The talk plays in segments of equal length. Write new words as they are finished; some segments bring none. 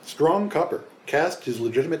Strong copper cast his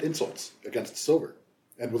legitimate insults against silver,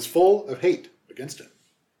 and was full of hate against him.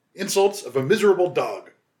 Insults of a miserable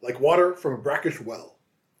dog, like water from a brackish well.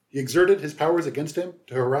 He exerted his powers against him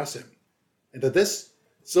to harass him, and at this,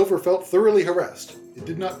 silver felt thoroughly harassed. It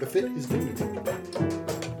did not befit his dignity.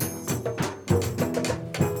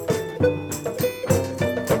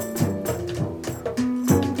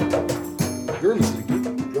 You're listening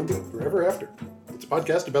to Drumbeat Forever After. It's a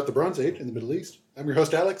podcast about the Bronze Age in the Middle East. I'm your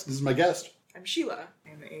host, Alex. This is my guest. I'm Sheila.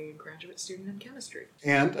 I'm a graduate student in chemistry.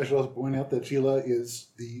 And I should also point out that Sheila is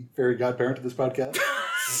the fairy godparent of this podcast.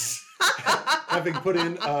 Having put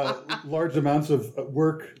in large amounts of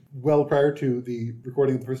work well prior to the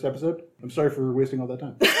recording of the first episode. I'm sorry for wasting all that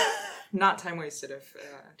time. Not time wasted if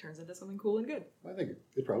it turns into something cool and good. I think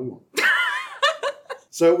it probably won't.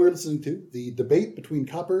 So we're listening to The Debate Between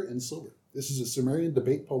Copper and Silver. This is a Sumerian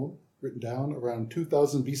debate poem written down around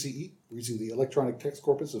 2000 BCE using the electronic text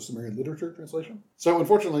corpus of Sumerian literature translation. So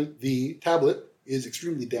unfortunately, the tablet is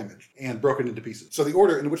extremely damaged and broken into pieces. So the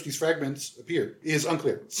order in which these fragments appear is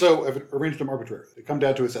unclear. So I've arranged them arbitrarily. They come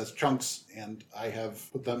down to us as chunks, and I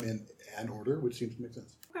have put them in an order, which seems to make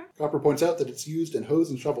sense. Okay. Copper points out that it's used in hoes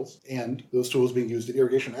and shovels, and those tools being used in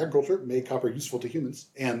irrigation and agriculture make copper useful to humans.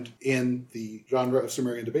 And in the genre of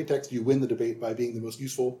Sumerian debate text, you win the debate by being the most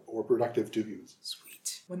useful or productive to humans.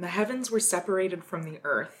 Sweet. When the heavens were separated from the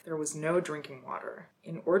earth, there was no drinking water.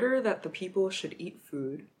 In order that the people should eat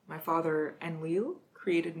food, my father Enlil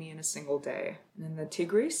created me in a single day, and then the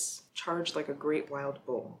Tigris charged like a great wild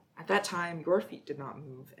bull. At that time, your feet did not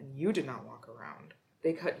move, and you did not walk around.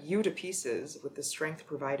 They cut you to pieces with the strength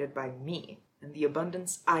provided by me, and the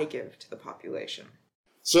abundance I give to the population.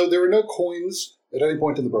 So there were no coins at any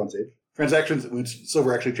point in the Bronze Age. Transactions in which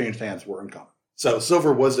silver actually changed hands were uncommon. So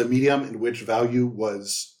silver was a medium in which value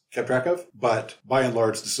was kept track of, but by and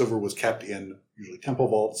large, the silver was kept in usually temple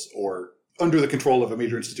vaults or under the control of a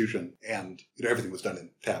major institution, and everything was done in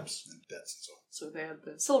tabs and debts and so on. So they had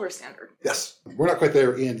the silver standard. Yes. We're not quite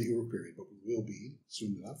there in the Uruk period, but we will be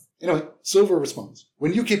soon enough. Anyway, silver responds.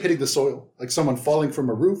 When you keep hitting the soil, like someone falling from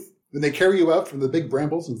a roof, when they carry you out from the big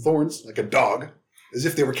brambles and thorns like a dog, as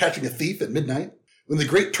if they were catching a thief at midnight, when the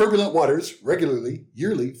great turbulent waters regularly,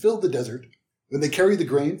 yearly, filled the desert, when they carry the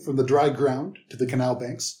grain from the dry ground to the canal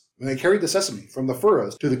banks, when they carry the sesame from the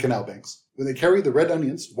furrows to the canal banks, when they carry the red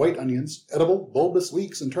onions, white onions, edible, bulbous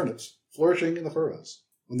leeks, and turnips, flourishing in the furrows,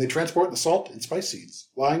 when they transport the salt and spice seeds,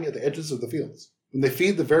 lying at the edges of the fields, when they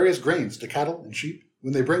feed the various grains to cattle and sheep,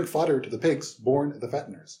 when they bring fodder to the pigs born at the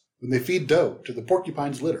fatteners, when they feed dough to the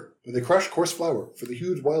porcupine's litter, when they crush coarse flour for the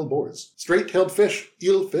huge wild boars, straight-tailed fish,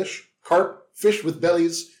 eel fish, carp, fish with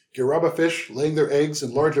bellies, giraba fish laying their eggs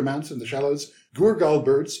in large amounts in the shallows, gurgal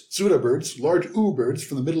birds, suda birds, large oo birds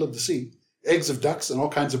from the middle of the sea, eggs of ducks and all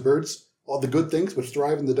kinds of birds, all the good things which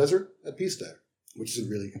thrive in the desert at peace day. Which isn't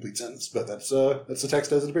really a complete sentence, but that's the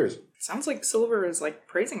text as it appears. Sounds like silver is like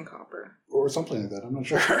praising copper. Or something like that, I'm not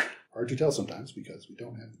sure. Hard to tell sometimes because we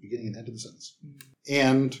don't have the beginning and end of the sentence.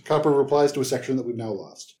 And copper replies to a section that we've now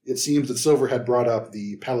lost. It seems that silver had brought up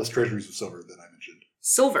the palace treasuries of silver that I mentioned.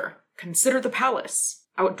 Silver, consider the palace.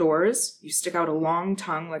 Outdoors, you stick out a long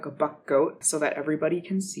tongue like a buck goat so that everybody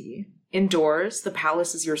can see. Indoors, the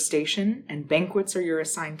palace is your station, and banquets are your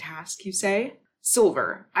assigned task, you say?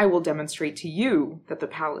 Silver, I will demonstrate to you that the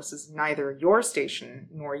palace is neither your station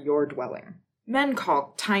nor your dwelling. Men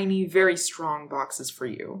caulk tiny, very strong boxes for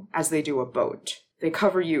you, as they do a boat. They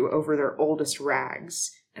cover you over their oldest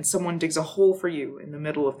rags, and someone digs a hole for you in the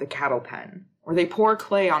middle of the cattle pen. Or they pour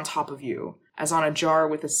clay on top of you, as on a jar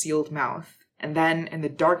with a sealed mouth, and then, in the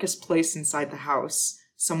darkest place inside the house,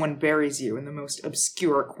 someone buries you in the most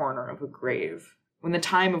obscure corner of a grave. When the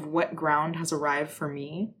time of wet ground has arrived for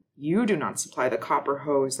me, you do not supply the copper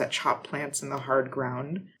hoes that chop plants in the hard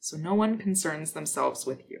ground, so no one concerns themselves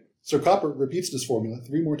with you. So copper repeats this formula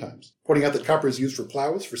 3 more times, pointing out that copper is used for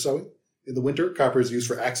plows for sowing. In the winter, copper is used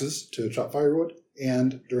for axes to chop firewood,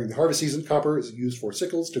 and during the harvest season, copper is used for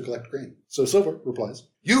sickles to collect grain. So silver replies,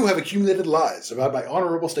 You have accumulated lies about my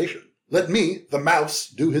honorable station. Let me, the mouse,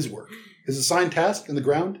 do his work. His assigned task in the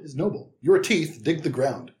ground is noble. Your teeth dig the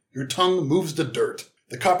ground. Your tongue moves the dirt.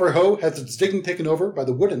 The copper hoe has its digging taken over by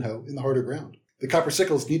the wooden hoe in the harder ground. The copper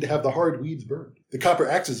sickles need to have the hard weeds burned. The copper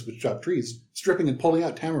axes which chop trees, stripping and pulling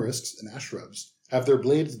out tamarisks and ash shrubs, have their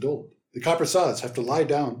blades dulled. The copper saws have to lie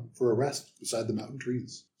down for a rest beside the mountain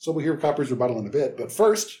trees. So we'll hear copper's rebuttal in a bit, but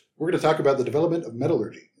first, we're going to talk about the development of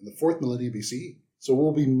metallurgy in the 4th millennium BCE. So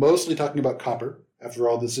we'll be mostly talking about copper. After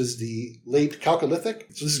all, this is the late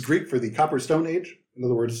Chalcolithic. So this is Greek for the Copper Stone Age. In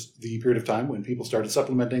other words, the period of time when people started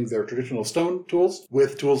supplementing their traditional stone tools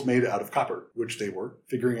with tools made out of copper, which they were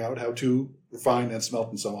figuring out how to refine and smelt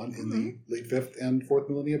and so on in the late 5th and 4th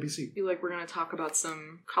millennia BC. I feel like we're going to talk about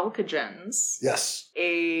some chalcogens. Yes.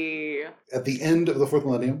 At the end of the 4th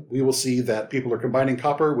millennium, we will see that people are combining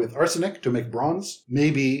copper with arsenic to make bronze,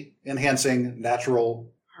 maybe enhancing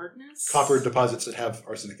natural hardness? Copper deposits that have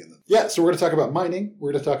arsenic in them. Yeah, so we're going to talk about mining.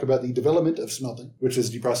 We're going to talk about the development of smelting, which is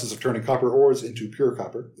the process of turning copper ores into pure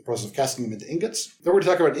copper, the process of casting them into ingots. Then we're going to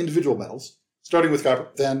talk about individual metals, starting with copper,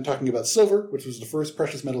 then talking about silver, which was the first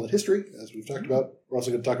precious metal in history, as we've talked about. We're also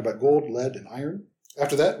going to talk about gold, lead, and iron.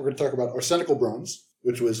 After that, we're going to talk about arsenical bronze,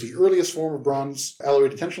 which was the earliest form of bronze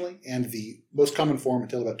alloyed intentionally and the most common form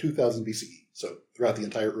until about 2000 BCE, so throughout the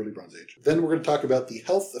entire early Bronze Age. Then we're going to talk about the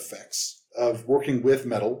health effects of working with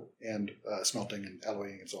metal and smelting and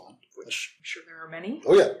alloying and so on. Which I'm sure there are many.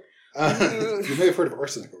 Oh, yeah. You may have heard of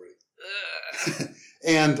arsenic already.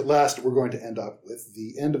 And last, we're going to end up with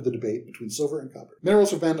the end of the debate between silver and copper.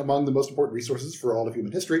 Minerals have been among the most important resources for all of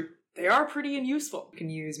human history. They are pretty and useful. You can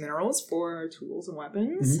use minerals for tools and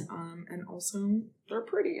weapons, and also they're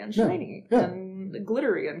pretty and shiny and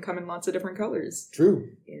glittery and come in lots of different colors. True.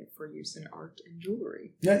 For use in art and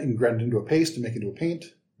jewelry. Yeah, you can grind it into a paste and make it into a paint.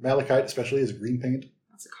 Malachite, especially, is a green paint.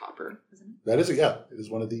 That's a copper, isn't it? That is it is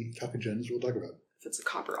one of the chalcogens we'll talk about. If it's a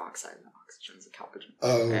copper oxide, then oxygen's a chalcogen.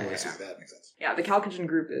 Oh, I see. That makes sense. Yeah, the chalcogen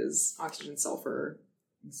group is oxygen, sulfur,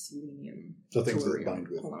 and selenium. So things that bind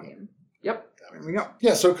with polonium. Yep, there we go.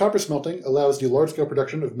 Yeah, so copper smelting allows the large-scale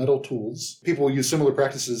production of metal tools. People will use similar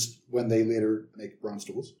practices when they later make bronze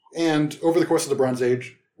tools. And over the course of the Bronze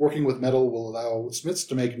Age, working with metal will allow smiths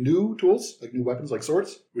to make new tools, like new weapons like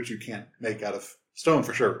swords, which you can't make out of stone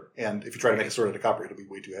for sure. And if you try to make a sword out of copper, it'll be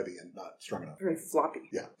way too heavy and not strong enough. Very floppy.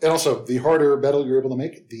 Yeah. And also, the harder metal you're able to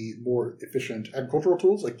make, the more efficient agricultural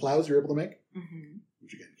tools like plows you're able to make,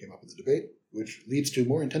 which again came up in the debate, which leads to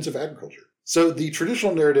more intensive agriculture. So the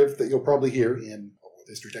traditional narrative that you'll probably hear in a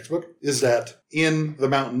history textbook is that in the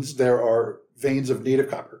mountains there are veins of native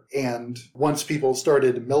copper. And once people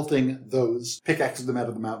started melting those, pickaxing them out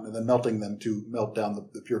of the mountain and then melting them to melt down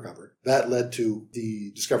the pure copper, that led to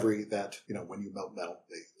the discovery that, when you melt metal,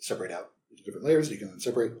 they separate out into different layers that you can then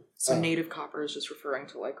separate. So native copper is just referring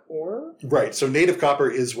to like ore? Right. So native copper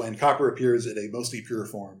is when copper appears in a mostly pure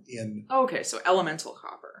form in... Okay, so elemental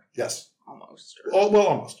copper. Yes. Almost. Well,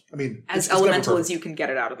 almost. I mean... As elemental as you can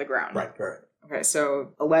get it out of the ground. Right. Okay,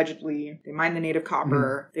 so allegedly, they mine the native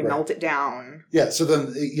copper, they melt it down. Yeah, so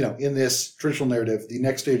then, in this traditional narrative, the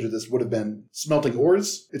next stage of this would have been smelting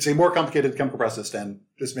ores. It's a more complicated chemical process than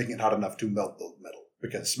just making it hot enough to melt the metal,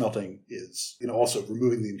 because smelting is, also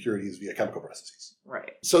removing the impurities via chemical processes.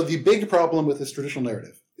 Right. So the big problem with this traditional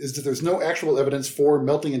narrative is that there's no actual evidence for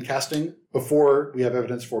melting and casting before we have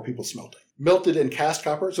evidence for people smelting. Melted and cast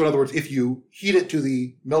copper, so in other words, if you heat it to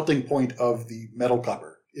the melting point of the metal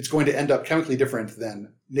copper, it's going to end up chemically different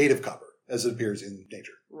than native copper as it appears in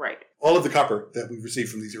nature. Right. All of the copper that we've received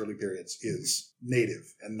from these early periods is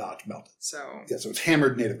native and not melted. So it's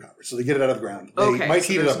hammered native copper. So they get it out of the ground. They might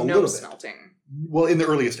heat it up a little bit. Smelting. Well, in the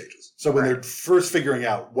earliest stages. So when they're first figuring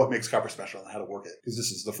out what makes copper special and how to work it, because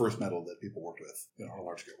this is the first metal that people worked with on a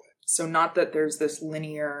large scale way. So not that there's this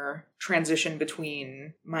linear transition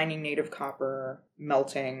between mining native copper,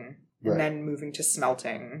 melting, and then moving to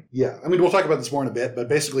smelting. Yeah. I mean, we'll talk about this more in a bit, but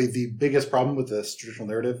basically the biggest problem with this traditional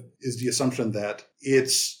narrative is the assumption that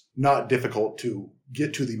it's not difficult to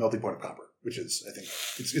get to the melting point of copper, which is, I think,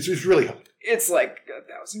 it's really hot. It's like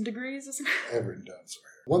 1,000 degrees, isn't it? I've written down, sorry.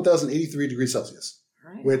 1,083 degrees Celsius,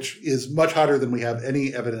 which is much hotter than we have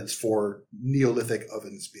any evidence for Neolithic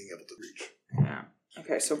ovens being able to reach. Yeah.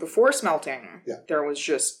 Okay, so before smelting, there was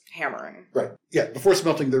just hammering. Right. Yeah, before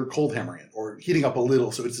smelting, they're cold hammering it, or heating up a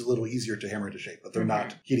little so it's a little easier to hammer into shape, but they're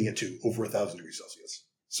not heating it to over 1,000 degrees Celsius.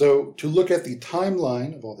 So to look at the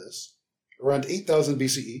timeline of all this, around 8,000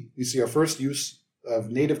 BCE, we see our first use of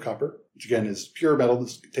native copper, which again is pure metal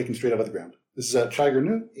that's taken straight out of the ground. This is at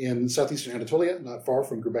Chalcolithic in southeastern Anatolia, not far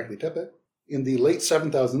from Göbekli Tepe. In the late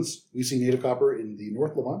 7000s, we see native copper in the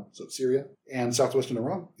North Levant, so Syria, and southwestern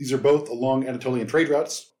Iran. These are both along Anatolian trade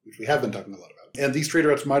routes, which we have been talking a lot about. And these trade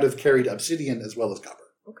routes might have carried obsidian as well as copper.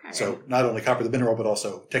 Okay. So not only copper the mineral, but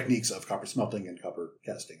also techniques of copper smelting and copper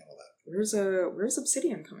casting and all that. Where's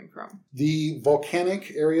obsidian coming from? The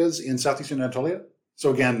volcanic areas in southeastern Anatolia.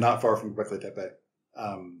 So again, not far from Göbekli Tepe.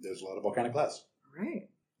 There's a lot of volcanic glass. Right.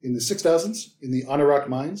 In the 6000s, in the Anarak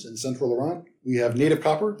mines in central Iran, We have native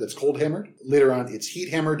copper that's cold hammered. Later on, it's heat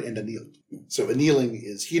hammered and annealed. So annealing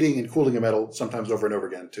is heating and cooling a metal, sometimes over and over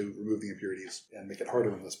again, to remove the impurities and make it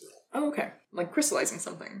harder and less brittle. Oh, okay. Like crystallizing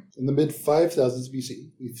something. In the mid-5000s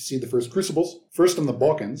BC, we see the first crucibles, first in the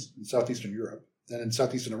Balkans, in southeastern Europe, then in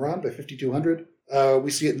southeastern Iran by 5200.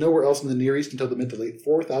 We see it nowhere else in the Near East until the mid to late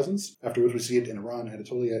 4000s, afterwards we see it in Iran,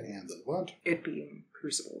 Anatolia, and the Levant. It being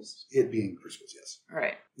crucibles. It being crucibles, yes. All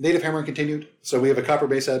right. Native hammering continued. So we have a copper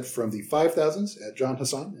base head from the 5000s at John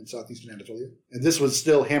Hassan in southeastern Anatolia. And this was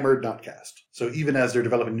still hammered, not cast. So even as they're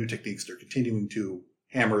developing new techniques, they're continuing to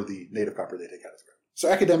hammer the native copper they take out of the ground. So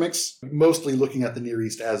academics, mostly looking at the Near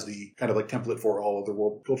East as the kind of like template for all other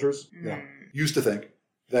world cultures, used to think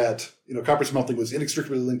that copper smelting was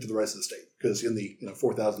inextricably linked to the rise of the state, because in the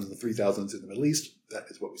 4000s and the 3000s in the Middle East, that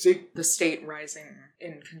is what we see. The state rising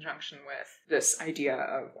in conjunction with this idea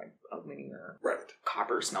of like a linear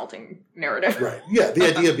copper smelting narrative. Right. Yeah.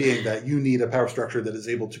 The idea being that you need a power structure that is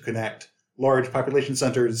able to connect large population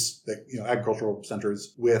centers, agricultural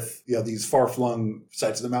centers, with these far-flung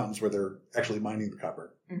sites of the mountains where they're actually mining the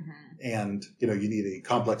copper. Mm-hmm. And you need a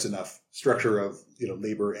complex enough structure of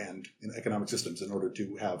labor and economic systems in order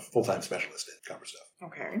to have full-time specialists in copper stuff.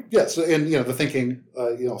 Okay. Yeah. So the thinking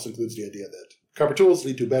also includes the idea that copper tools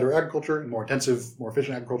lead to better agriculture and more intensive, more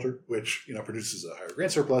efficient agriculture, which produces a higher grain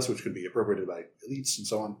surplus, which can be appropriated by elites and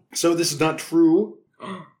so on. So this is not true.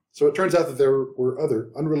 So it turns out that there were other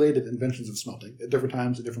unrelated inventions of smelting at different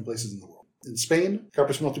times at different places in the world. In Spain,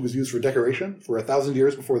 copper smelting was used for decoration for 1,000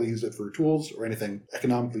 years before they used it for tools or anything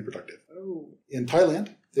economically productive. Oh. In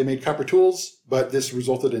Thailand, they made copper tools, but this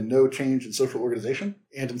resulted in no change in social organization.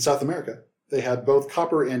 And in South America, they had both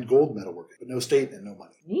copper and gold metalworking, but no state and no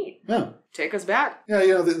money. Neat. Yeah. Take us back.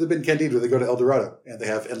 Yeah, the bit in Candide where they go to El Dorado and they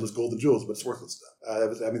have endless gold and jewels, but it's worthless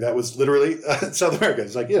stuff. That was literally South America.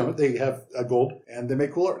 It's like, they have gold and they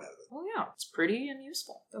make cool art out of it. Well, yeah, it's pretty and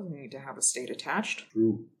useful. Doesn't need to have a state attached.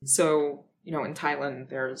 True. So, in Thailand,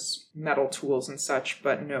 there's metal tools and such,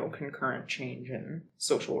 but no concurrent change in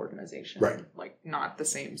social organization. Right. Like, not the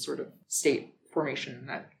same sort of state formation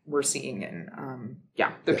that we're seeing in,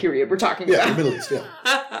 the period we're talking about. Yeah, the Middle East,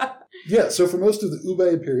 yeah. Yeah, so for most of the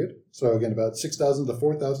Ubaid period, so again, about 6,000 to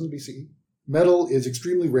 4,000 BCE, metal is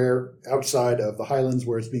extremely rare outside of the highlands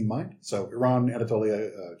where it's being mined. So Iran, Anatolia,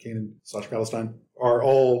 Canaan/Palestine are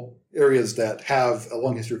all areas that have a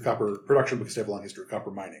long history of copper production because they have a long history of copper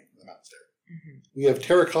mining in the mountains there. Mm-hmm. We have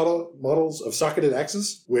terracotta models of socketed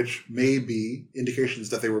axes, which may be indications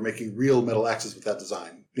that they were making real metal axes with that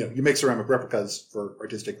design. You make ceramic replicas for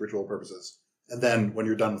artistic ritual purposes, and then when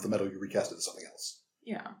you're done with the metal, you recast it as something else.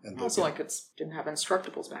 Yeah. And also, didn't have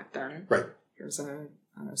instructables back then. Right. Here's a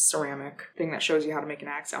ceramic thing that shows you how to make an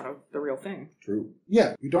axe out of the real thing. True.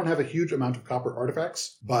 Yeah, we don't have a huge amount of copper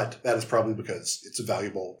artifacts, but that is probably because it's a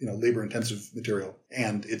valuable, labor-intensive material,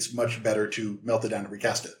 and it's much better to melt it down and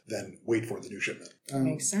recast it than wait for the new shipment.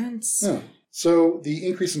 Makes sense. Yeah. So the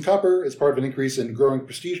increase in copper is part of an increase in growing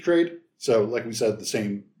prestige trade. So, like we said, the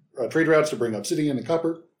same trade routes to bring obsidian and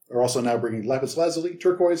copper are also now bringing lapis lazuli,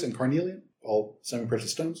 turquoise, and carnelian, all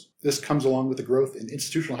semi-precious stones. This comes along with the growth in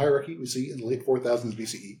institutional hierarchy we see in the late 4000s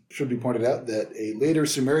BCE. It should be pointed out that a later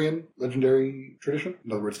Sumerian legendary tradition,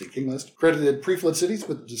 in other words, the king list, credited pre-flood cities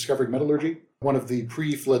with discovering metallurgy. One of the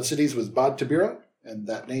pre-flood cities was Bad Tabira, and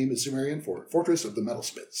that name is Sumerian for Fortress of the Metal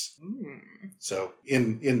Smiths. So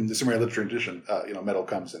in the Sumerian literature tradition, metal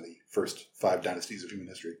comes in the first 5 dynasties of human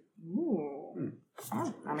history. Ooh.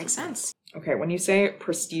 Oh, that makes sense. Okay, when you say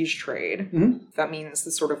prestige trade, that means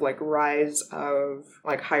the sort of rise of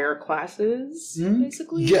higher classes,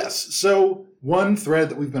 basically? Yes. So one thread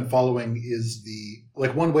that we've been following is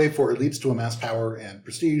one way for elites to amass power and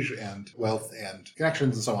prestige and wealth and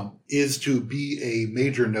connections and so on is to be a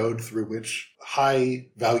major node through which high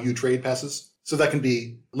value trade passes. So that can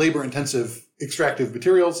be labor-intensive extractive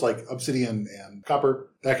materials like obsidian and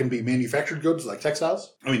copper. That can be manufactured goods like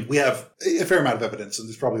textiles. We have a fair amount of evidence, and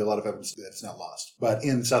there's probably a lot of evidence that it's now lost. But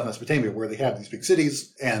in South Mesopotamia, where they have these big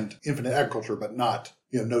cities and infinite agriculture, but not,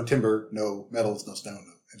 no timber, no metals, no stone,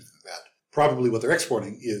 no anything like that, probably what they're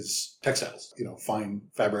exporting is textiles, fine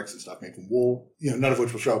fabrics and stuff made from wool, none of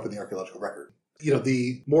which will show up in the archaeological record.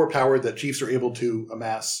 The more power that chiefs are able to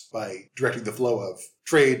amass by directing the flow of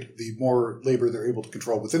trade, the more labor they're able to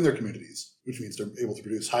control within their communities, which means they're able to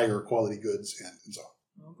produce higher quality goods and so on.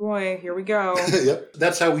 Oh boy, here we go. Yep.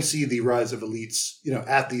 That's how we see the rise of elites,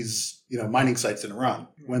 at these, mining sites in Iran,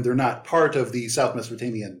 when they're not part of the South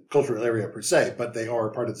Mesopotamian cultural area per se, but they are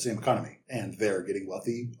part of the same economy, and they're getting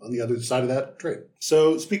wealthy on the other side of that trade.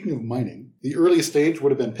 So speaking of mining, The earliest stage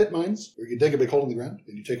would have been pit mines, where you dig a big hole in the ground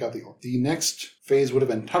and you take out the ore. The next phase would have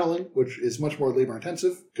been tunneling, which is much more labor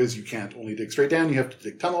intensive because you can't only dig straight down, you have to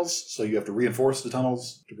dig tunnels, so you have to reinforce the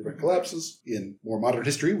tunnels to prevent collapses. In more modern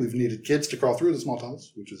history, we've needed kids to crawl through the small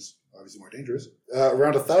tunnels, which is obviously more dangerous.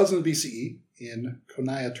 Around 1000 BCE in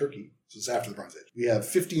Konya, Turkey, so it's after the Bronze Age, we have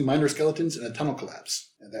 50 minor skeletons in a tunnel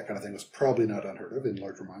collapse. And that kind of thing was probably not unheard of in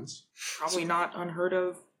larger mines. Probably not unheard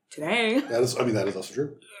of today. That is also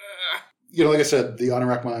true. Like I said, the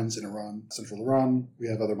Anarak mines in Iran, central Iran, we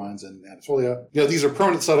have other mines in Anatolia. These are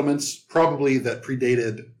permanent settlements, probably that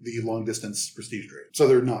predated the long-distance prestige trade. So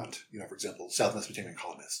they're not, for example, South Mesopotamian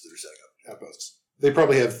colonists that are setting up outposts. They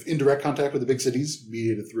probably have indirect contact with the big cities,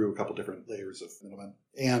 mediated through a couple different layers of middlemen.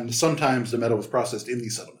 And sometimes the metal was processed in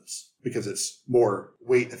these settlements because it's more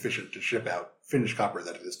weight efficient to ship out finished copper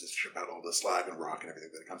than it is to ship out all the slag and rock and everything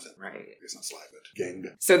that comes in. Right. It's not slag, but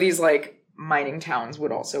gang. So these mining towns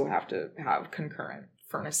would also have to have concurrent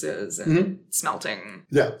furnaces and smelting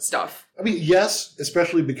stuff. I mean, yes,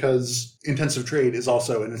 especially because intensive trade is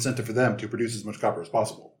also an incentive for them to produce as much copper as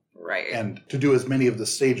possible. Right. And to do as many of the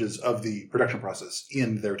stages of the production process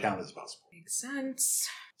in their town as possible. Makes sense.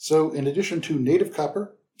 So in addition to native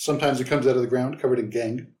copper, sometimes it comes out of the ground covered in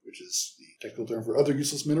gangue, which is the technical term for other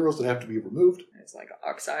useless minerals that have to be removed. It's like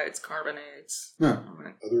oxides, carbonates.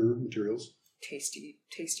 Other materials. Tasty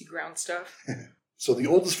ground stuff. So the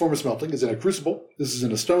oldest form of smelting is in a crucible. This is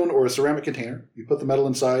in a stone or a ceramic container. You put the metal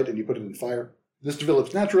inside and you put it in fire. This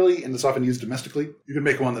develops naturally and is often used domestically. You can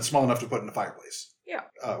make one that's small enough to put in a fireplace. Yeah.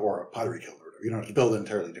 Or a pottery kiln. You don't have to build an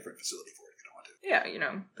entirely different facility for it if you don't want to.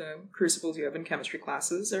 Yeah, the crucibles you have in chemistry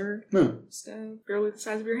classes are just barely the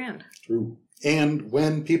size of your hand. True. And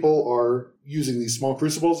when people are using these small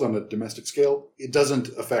crucibles on a domestic scale, it doesn't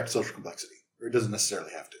affect social complexity. Or it doesn't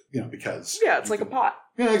necessarily have to, because... Yeah, it's like a pot.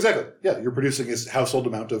 Yeah, exactly. Yeah, you're producing a household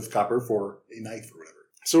amount of copper for a knife or whatever.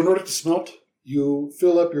 So in order to smelt, you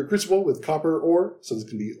fill up your crucible with copper ore, so this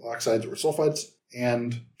can be oxides or sulfides,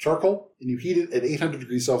 and charcoal, and you heat it at 800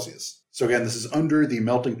 degrees Celsius. So again, this is under the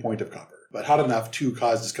melting point of copper, but hot enough to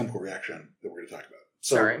cause this chemical reaction that we're going to talk about.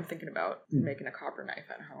 So, sorry, I'm thinking about making a copper knife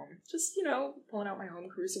at home. Just, pulling out my home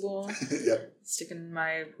crucible, sticking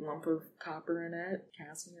my lump of copper in it,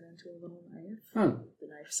 casting it into a little knife. The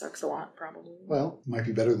knife sucks a lot, probably. Well, might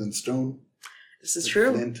be better than stone. This is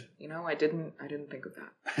true. Flint. I didn't think of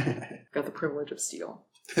that. Got the privilege of steel.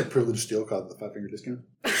 The privilege of steel called the 5-finger discount.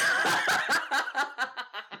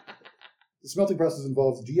 The smelting process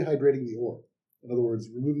involves dehydrating the ore. In other words,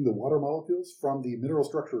 removing the water molecules from the mineral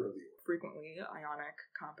structure of the ore. Frequently, ionic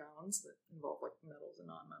compounds that involve metals and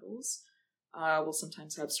nonmetals will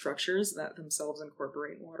sometimes have structures that themselves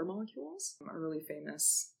incorporate water molecules. A really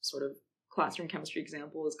famous sort of classroom chemistry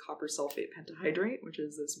example is copper sulfate pentahydrate, which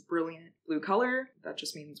is this brilliant blue color. That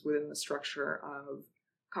just means within the structure of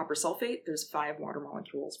copper sulfate, there's 5 water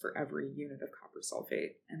molecules for every unit of copper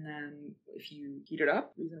sulfate. And then if you heat it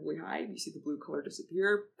up reasonably high, you see the blue color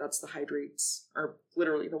disappear. That's the hydrates, or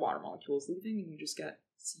literally the water molecules leaving, and you just get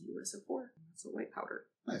CuSO4. That's a white powder.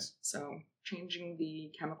 Nice. So changing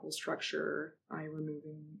the chemical structure by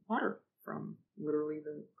removing water from literally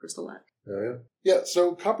the crystallette. Yeah,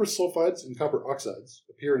 so copper sulfides and copper oxides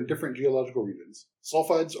appear in different geological regions.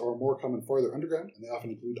 Sulfides are more common farther underground, and they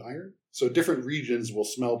often include iron. So different regions will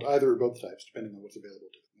smelt either or both types, depending on what's available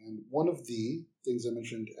to them. And one of the things I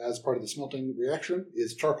mentioned as part of the smelting reaction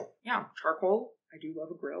is charcoal. Yeah, charcoal. I do love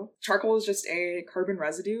a grill. Charcoal is just a carbon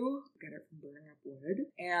residue. You get it from burning up wood.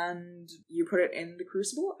 And you put it in the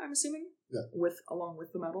crucible, I'm assuming? Yeah. Along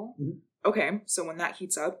with the metal? Mm-hmm. Okay, so when that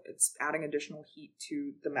heats up, it's adding additional heat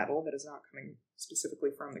to the metal that is not coming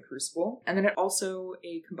specifically from the crucible. And then it also,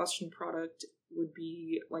 a combustion product would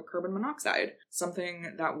be like carbon monoxide,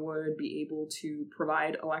 something that would be able to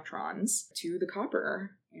provide electrons to the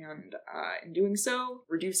copper. And in doing so,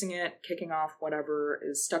 reducing it, kicking off whatever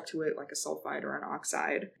is stuck to it like a sulfide or an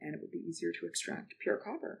oxide, and it would be easier to extract pure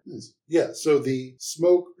copper. Nice. Yeah, so the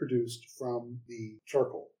smoke produced from the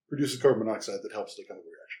charcoal produces carbon monoxide that helps the chemical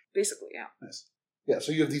reaction. Basically, yeah. Nice. Yeah,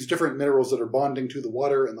 so you have these different minerals that are bonding to the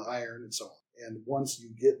water and the iron and so on. And once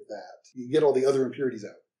you get that, you get all the other impurities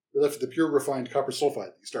out. You're left with the pure refined copper sulfide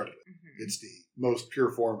that you started with. Mm-hmm. It's the most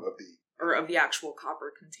pure form of the actual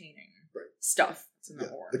copper containing stuff that's in the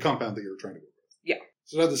ore. The compound that you're trying to work with. Yeah.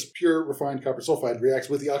 So now this pure refined copper sulfide reacts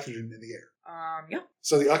with the oxygen in the air. Yeah.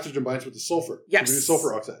 So the oxygen binds with the sulfur Yes. to produce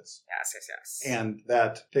sulfur oxides. Yes. And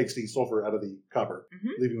that takes the sulfur out of the copper,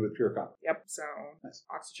 leaving it with pure copper. Yep. So Nice.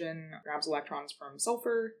 oxygen grabs electrons from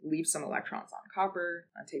sulfur, leaves some electrons on copper,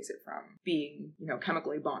 and takes it from being,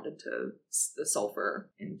 chemically bonded to the sulfur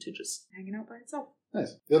into just hanging out by itself.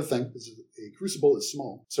 Nice. The other thing is a crucible is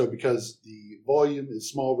small. So because the volume is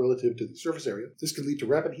small relative to the surface area, this can lead to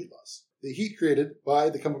rapid heat loss. The heat created by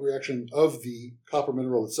the chemical reaction of the copper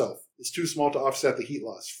mineral itself is too small to offset the heat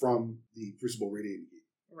loss from the crucible radiating heat.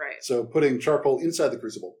 Right. So putting charcoal inside the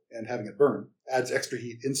crucible and having it burn adds extra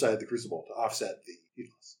heat inside the crucible to offset the heat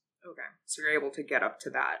loss. Okay. So you're able to get up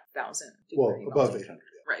to that 1,000 degree Well, above melting. 800.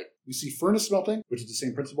 Yeah. Right. We see furnace smelting, which is the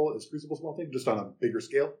same principle as crucible smelting, just on a bigger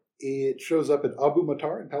scale. It shows up at Abu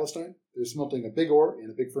Matar in Palestine. They're smelting a big ore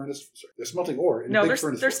in a big furnace. Sorry, they're smelting ore in a big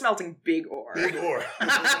furnace. They're smelting big ore. Big ore.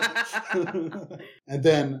 And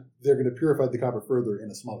then they're going to purify the copper further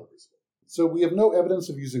in a smaller crucible. So we have no evidence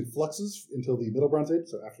of using fluxes until the Middle Bronze Age,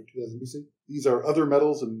 so after 2000 BC. These are other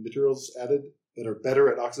metals and materials added that are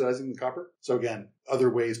better at oxidizing the copper. So again,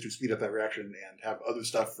 other ways to speed up that reaction and have other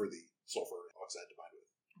stuff for the sulfur oxide to bind with.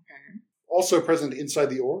 Okay. Also present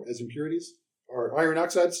inside the ore as impurities are iron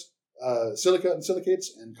oxides, silica and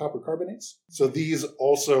silicates, and copper carbonates. So these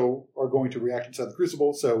also are going to react inside the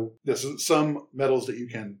crucible. So there's some metals that you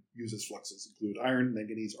can use as fluxes include iron,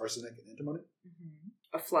 manganese, arsenic, and antimony. Mm-hmm.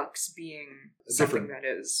 A flux being A something that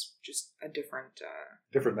is just a different...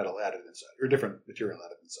 different metal added inside, or different material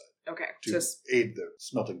added inside Okay. to aid the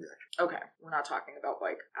smelting reaction. Okay. We're not talking about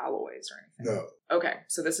like alloys or anything. No. Okay.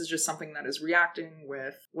 So this is just something that is reacting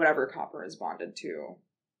with whatever copper is bonded to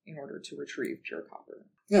in order to retrieve pure copper.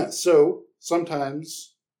 Yeah, so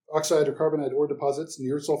sometimes oxide or carbonate ore deposits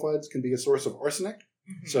near sulfides can be a source of arsenic.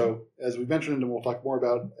 Mm-hmm. So, as we mentioned, and we'll talk more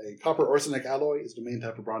about, a copper-arsenic alloy is the main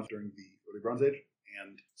type of bronze during the early Bronze Age,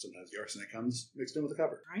 and sometimes the arsenic comes mixed in with the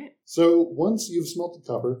copper. Right. So, once you've smelted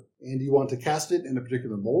copper and you want to cast it in a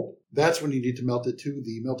particular mold, that's when you need to melt it to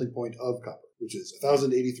the melting point of copper, which is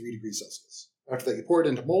 1,083 degrees Celsius. After that, you pour it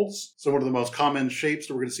into molds. So one of the most common shapes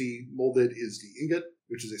that we're going to see molded is the ingot,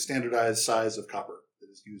 which is a standardized size of copper that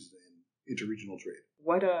is used in interregional trade.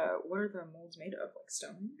 What are the molds made of? Like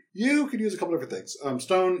stone? You could use a couple different things.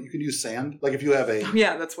 Stone, you can use sand. Like if you have a... Oh,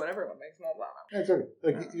 yeah, that's what everyone makes molds out of. Yeah, exactly.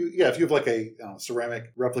 Like if you have like a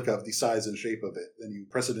ceramic replica of the size and shape of it, then you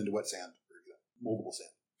press it into wet sand, or moldable sand.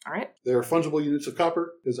 All right. They're fungible units of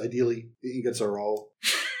copper, because ideally the ingots are all...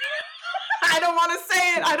 I don't want to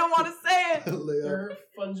say it! I don't want to say it! They're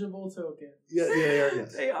fungible tokens. Yeah,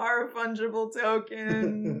 yes. They are fungible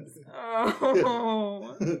tokens.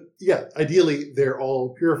 Oh. Yeah, ideally they're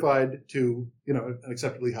all purified to, an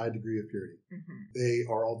acceptably high degree of purity. Mm-hmm. They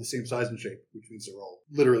are all the same size and shape, which means they're all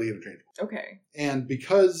literally interchangeable. Okay. And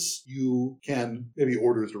because you can, maybe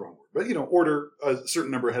order is the wrong word, but, order a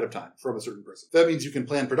certain number ahead of time from a certain person. That means you can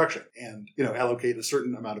plan production and, allocate a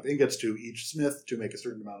certain amount of ingots to each smith to make a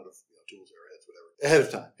certain amount of tools or heads, whatever, ahead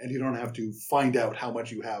of time. And you don't have to find out how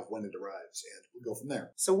much you have when it arrives, and we'll go from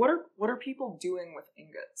there. So what are people doing with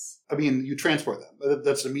ingots? I mean, you transport them.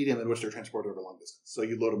 That's the medium in which they're transported over long distance. So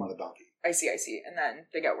you load them on a donkey. I see. And then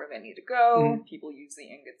they get where they need to go. Mm-hmm. People use the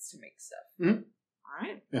ingots to make stuff. Mm-hmm. All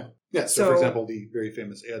right. Yeah. So for example, the very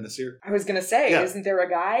famous Nasir. I was going to say, isn't there a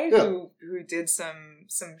guy who did some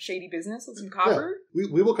shady business with some copper? Yeah.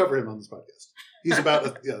 We will cover him on this podcast. He's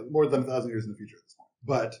about more than 1,000 years in the future at this point.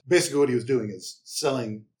 But basically what he was doing is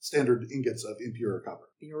selling standard ingots of impure copper.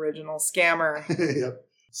 The original scammer. Yep.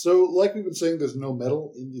 So like we've been saying, there's no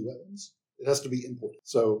metal in the wetlands. It has to be imported.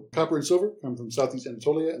 So copper and silver come from southeast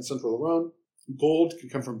Anatolia and central Iran. Gold can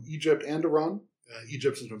come from Egypt and Iran.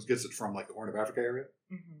 Egypt sometimes gets it from like the Horn of Africa area.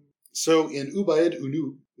 Mm-hmm. So in Ubaid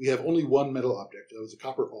Unug, we have only one metal object. That was a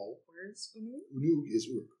copper awl. Where's Unug? Unug is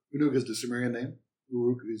Uruk. Unug is the Sumerian name.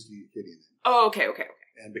 Uruk is the Akkadian name. Oh, okay.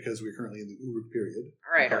 And because we're currently in the Uruk period,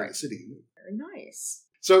 all right. the city Unug. Very nice.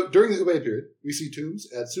 So during the Ubaid period, we see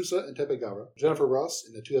tombs at Susa and Tepe Gawra. Jennifer Ross,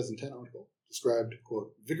 in a 2010 article, described,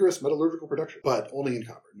 quote, vigorous metallurgical production, but only in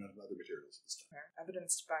copper, none of other materials this time.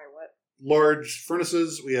 Evidenced by what? Large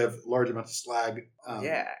furnaces. We have large amounts of slag.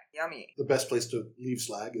 Yummy. The best place to leave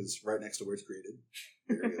slag is right next to where it's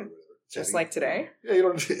created. Just like today? Yeah, you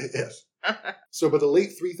don't... Yes. So by the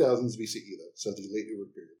late 3000s BCE, though, so the late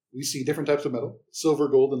Uruk period, we see different types of metal, silver,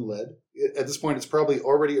 gold, and lead. At this point, it's probably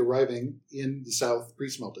already arriving in the south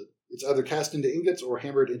pre-smelted. It's either cast into ingots or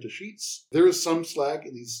hammered into sheets. There is some slag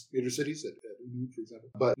in these major cities, at Unug, for example,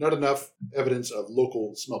 but not enough evidence of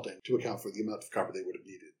local smelting to account for the amount of copper they would have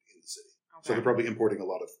needed in the city. Okay. So they're probably importing a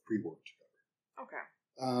lot of pre-worked copper.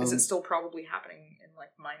 Is it still probably happening in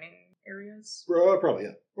like mining areas? Probably,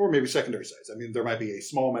 yeah. Or maybe secondary sites. I mean, there might be a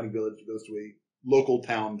small mining village that goes to a local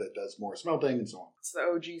town that does more smelting and so on. It's the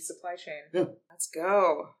OG supply chain. Yeah. Let's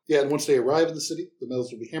go. Yeah, and once they arrive in the city, the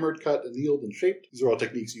metals will be hammered, cut, annealed, and shaped. These are all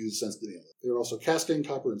techniques used since the nail. They are also casting,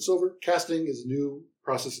 copper, and silver. Casting is a new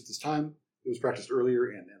process at this time. It was practiced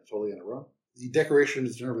earlier in Anatolia and Iran. The decoration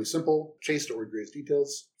is generally simple, chaste or engraved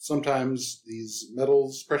details. Sometimes these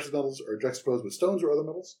metals, precious metals, are juxtaposed with stones or other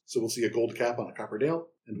metals. So we'll see a gold cap on a copper nail,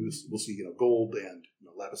 and we'll see gold and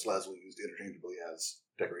lapis lazuli used interchangeably as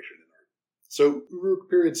decoration in art. So Uruk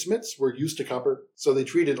period smiths were used to copper, so they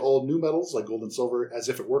treated all new metals like gold and silver as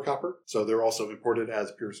if it were copper. So they're also imported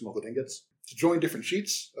as pure smelted ingots. To join different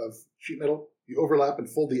sheets of sheet metal, you overlap and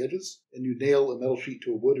fold the edges, and you nail a metal sheet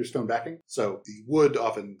to a wood or stone backing. So the wood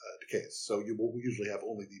often decays, so you will usually have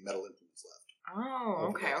only the metal implements left. Oh,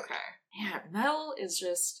 okay. Yeah, metal is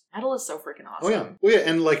so freaking awesome. Oh, yeah. Well, yeah,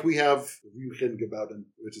 and like we have Ryuhengebauden,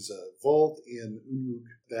 which is a vault in Unug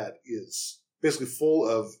that is basically full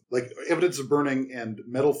of like evidence of burning and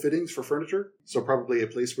metal fittings for furniture. So probably a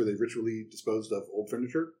place where they ritually disposed of old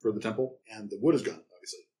furniture for the temple, and the wood is gone,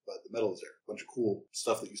 obviously. But the metal is there. A bunch of cool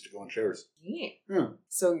stuff that used to go on chairs. Neat. Yeah.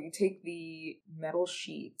 So you take the metal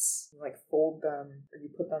sheets, you like fold them, or you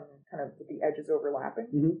put them kind of with the edges overlapping.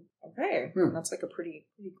 Mm-hmm. Okay. Yeah. That's like a pretty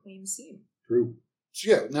clean seam. True.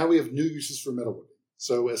 So yeah, now we have new uses for metalworking.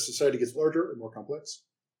 So as society gets larger and more complex,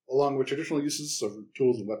 along with traditional uses of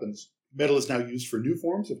tools and weapons, metal is now used for new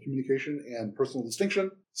forms of communication and personal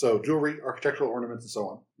distinction. So jewelry, architectural ornaments, and so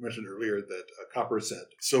on. I mentioned earlier that copper said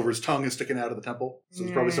silver's tongue is sticking out of the temple. So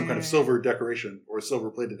there's probably some kind of silver decoration or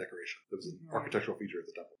silver-plated decoration that was an architectural feature of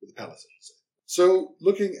the temple, or the palace, I should say. So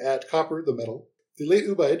looking at copper, the metal, the late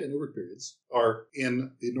Ubaid and Uruk periods are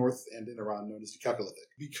in the north and in Iran known as the Chalcolithic.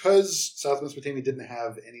 Because South Mesopotamia didn't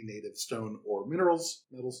have any native stone or metals,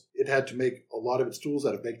 it had to make a lot of its tools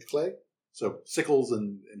out of baked clay. So sickles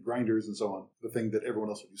and grinders and so on, the thing that everyone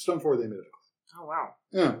else would use stone for, they made it of clay. Oh, wow.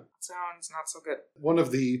 Yeah. Sounds not so good. One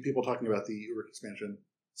of the people talking about the Uruk expansion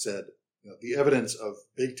said, the evidence of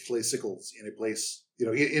baked clay sickles in a place,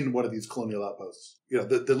 in one of these colonial outposts,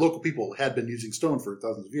 the local people had been using stone for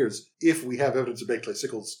thousands of years. If we have evidence of baked clay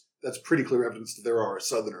sickles, that's pretty clear evidence that there are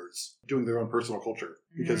Southerners doing their own personal culture,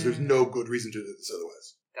 because there's no good reason to do this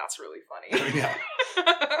otherwise. That's really funny. Yeah.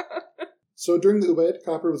 So during the Ubaid,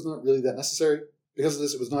 copper was not really that necessary. Because of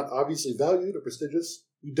this, it was not obviously valued or prestigious.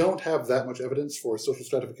 We don't have that much evidence for social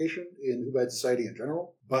stratification in Ubaid society in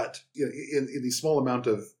general. But in the small amount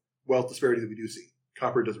of wealth disparity that we do see,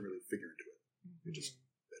 copper doesn't really figure into it. It's just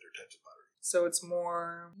better types of pottery. So it's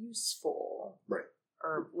more useful. Right.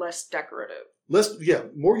 Or less decorative.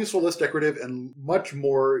 More useful, less decorative, and much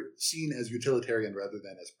more seen as utilitarian rather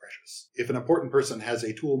than as precious. If an important person has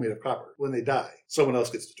a tool made of copper, when they die, someone else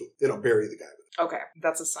gets the tool. They don't bury the guy with it. Okay,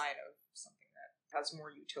 that's a sign of something that has more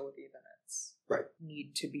utility than its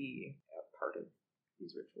need to be a part of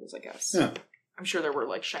these rituals, I guess. Yeah. I'm sure there were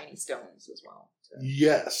like shiny stones as well.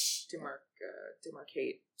 Yes.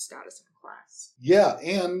 Demarcate status and class. Yeah,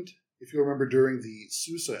 and if you remember during the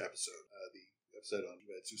Susa episode, the episode on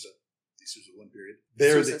Susa, the Susa 1 period.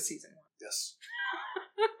 Susa season 1. Yes.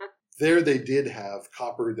 There they did have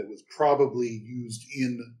copper that was probably used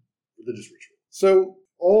in religious ritual. So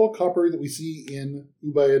all copper that we see in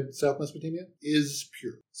Ubaid, South Mesopotamia, is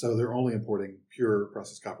pure. So they're only importing pure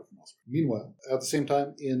processed copper from elsewhere. Meanwhile, at the same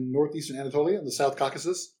time, in northeastern Anatolia and the South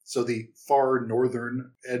Caucasus, so the far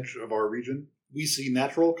northern edge of our region, we see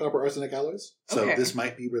natural copper arsenic alloys. So this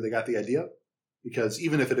might be where they got the idea. Because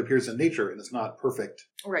even if it appears in nature and it's not perfect...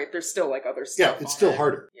 Right, there's still like other stuff. Yeah, it's still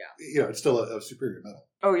harder. Yeah. It's still a superior metal.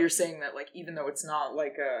 Oh, you're saying that like even though it's not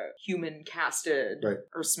like a human casted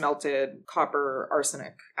or smelted copper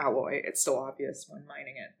arsenic alloy, it's still obvious when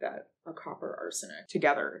mining it that a copper arsenic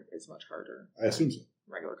together is much harder. I assume so.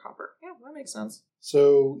 Regular copper. Yeah, that makes sense.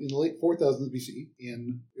 So in the late 4000s BCE,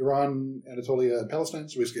 in Iran, Anatolia, and Palestine,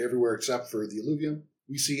 so basically everywhere except for the alluvium,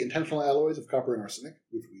 we see intentional alloys of copper and arsenic,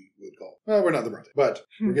 which we would call... Well, we're not the Bronte, but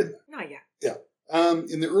we're getting there. Not yet. Yeah.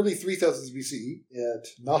 In the early 3000s BCE, at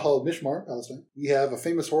Nahal Mishmar, Palestine, we have a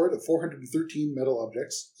famous hoard of 413 metal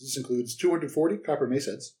objects. This includes 240 copper mace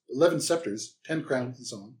heads, 11 scepters, 10 crowns, and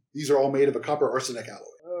so on. These are all made of a copper arsenic alloy.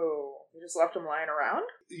 Oh, you just left them lying around?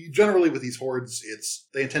 Generally, with these hoards,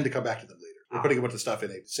 they intend to come back to them later. They're putting a bunch of stuff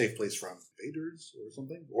in a safe place from invaders or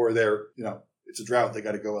something. Or they're, it's a drought, they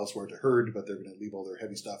got to go elsewhere to herd, but they're going to leave all their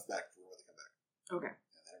heavy stuff back for when they come back. Okay.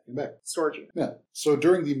 And then come back. Storage unit. Yeah. So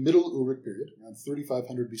during the Middle Uruk period, around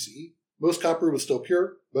 3500 BCE, Most copper was still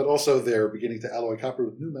pure, but also they're beginning to alloy copper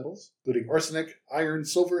with new metals, including arsenic, iron,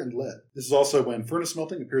 silver, and lead. This is also when furnace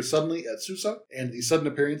smelting appears suddenly at Susa, and the sudden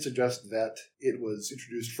appearance suggests that it was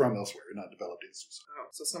introduced from elsewhere, not developed in Susa. Oh,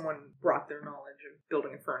 so someone brought their knowledge of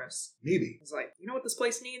building a furnace. Maybe. It's like, you know what this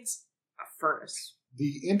place needs? A furnace.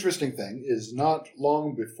 The interesting thing is not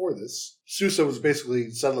long before this, Susa was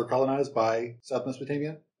basically settler colonized by South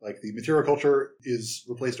Mesopotamia. Like, the material culture is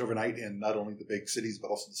replaced overnight in not only the big cities, but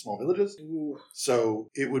also the small villages. Ooh. So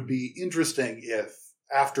it would be interesting if,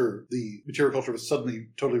 after the material culture was suddenly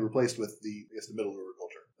totally replaced with the Middle Uruk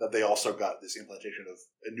culture, that they also got this implantation of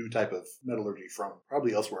a new type of metallurgy from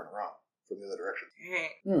probably elsewhere in Iran, from the other direction.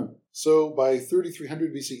 Dang. So by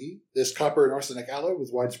 3300 BCE, this copper and arsenic alloy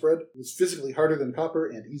was widespread. It was physically harder than copper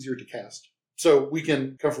and easier to cast. So we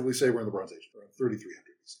can comfortably say we're in the Bronze Age, around 3300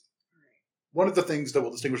 BCE. One of the things that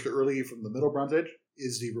will distinguish the early from the Middle Bronze Age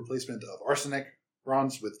is the replacement of arsenic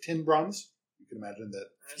bronze with tin bronze. You can imagine that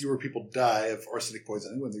fewer people die of arsenic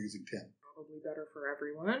poisoning when they're using tin. Probably better for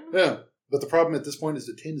everyone. Yeah, but the problem at this point is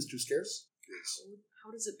that tin is too scarce.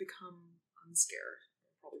 How does it become unscarce?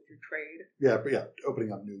 Probably through trade. Yeah,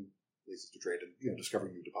 opening up new places to trade and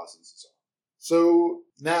discovering new deposits and so on. So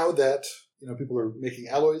now that people are making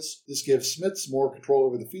alloys, this gives smiths more control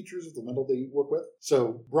over the features of the metal they work with.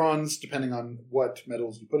 So bronze, depending on what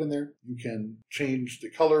metals you put in there, you can change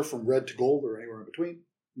the color from red to gold or anywhere in between.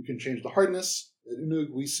 You can change the hardness. At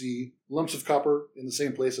Unug, we see lumps of copper in the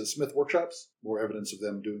same place as smith workshops, more evidence of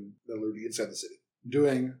them doing metallurgy inside the city.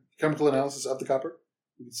 Doing chemical analysis of the copper,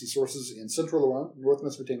 we can see sources in central Iran, North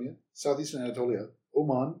Mesopotamia, southeastern Anatolia,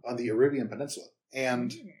 Oman, on the Arabian Peninsula.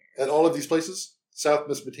 And at all of these places, South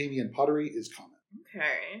Mesopotamian pottery is common.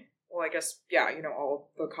 Okay. Well, I guess,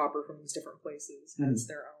 all the copper from these different places has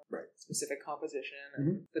their own specific composition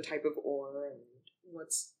and the type of ore and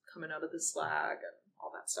what's coming out of the slag and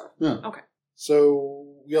all that stuff. Yeah. Okay. So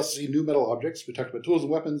we also see new metal objects. We talked about tools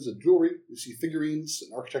and weapons and jewelry. We see figurines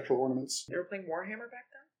and architectural ornaments. They were playing Warhammer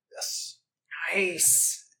back then? Yes.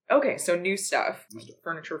 Nice. Okay, so new stuff.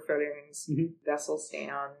 Furniture fittings, vessel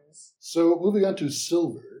stands. So moving on to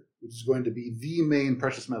silver, which is going to be the main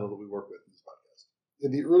precious metal that we work with in this podcast.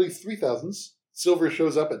 In the early 3000s, silver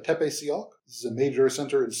shows up at Tepe Sialk. This is a major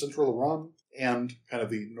center in central Iran and kind of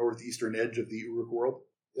the northeastern edge of the Uruk world.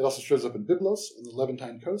 It also shows up in Byblos on the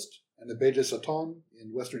Levantine coast and the Beja Satan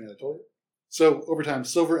in western Anatolia. So over time,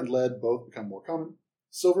 silver and lead both become more common.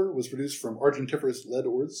 Silver was produced from argentiferous lead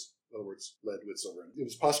ores. In other words, lead with silver in it. It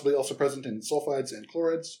was possibly also present in sulfides and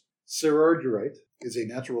chlorides. Cerargyrite is a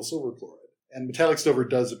natural silver chloride. And metallic silver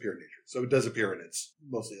does appear in nature. So it does appear in its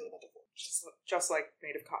mostly elemental form. Just like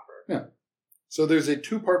made of copper. Yeah. So there's a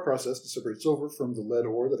two-part process to separate silver from the lead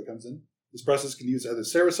ore that it comes in. This process can use either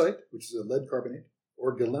ceracite, which is a lead carbonate,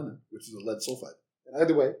 or galena, which is a lead sulfide. And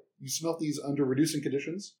either way, you smelt these under reducing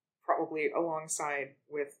conditions. Probably alongside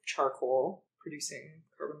with charcoal, producing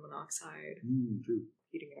carbon monoxide. True.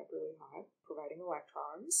 Heating it up really hot, providing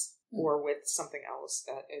electrons, or with something else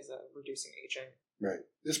that is a reducing agent. Right.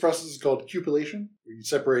 This process is called cupellation, where you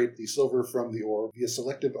separate the silver from the ore via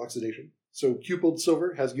selective oxidation. So cupelled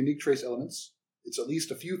silver has unique trace elements. It's at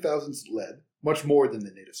least a few thousandths lead, much more than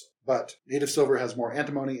the native silver. But native silver has more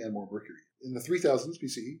antimony and more mercury. In the 3000s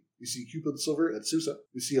BCE, we see cupelled silver at Susa.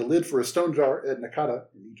 We see a lid for a stone jar at Nakada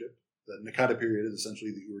in Egypt. The Nakada period is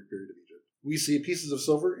essentially the Uruk period of Egypt. We see pieces of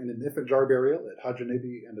silver in an infant jar burial at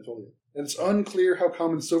Hajanebi, Anatolia. And it's unclear how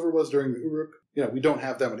common silver was during the Uruk. We don't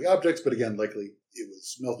have that many objects, but again, likely it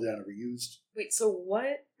was melted down and reused. Wait, so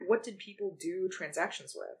what did people do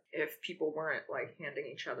transactions with if people weren't, handing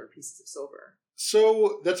each other pieces of silver?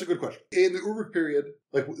 So that's a good question. In the Uruk period,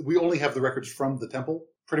 we only have the records from the temple.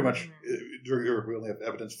 Pretty much during the Uruk, we only have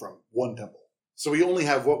evidence from one temple. So we only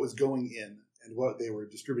have what was going in and what they were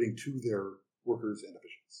distributing to their workers and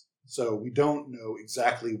officials. So we don't know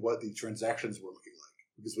exactly what the transactions were looking like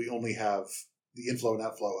because we only have the inflow and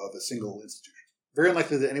outflow of a single institution. Very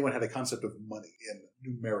unlikely that anyone had a concept of money in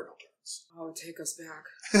numerical terms. Oh, take us back.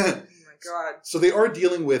 Oh my god. So they are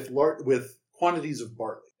dealing with quantities of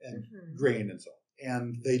barley and grain and so on.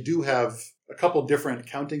 And they do have a couple different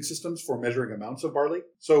counting systems for measuring amounts of barley.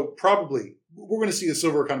 So probably we're going to see the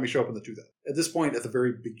silver economy show up in the 2000s. At this point, at the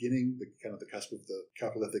very beginning, the cusp of the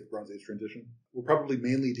Chalcolithic Bronze Age transition, we're probably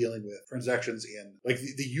mainly dealing with transactions in,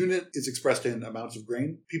 the unit is expressed in amounts of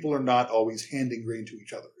grain. People are not always handing grain to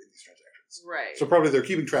each other in these transactions. Right. So probably they're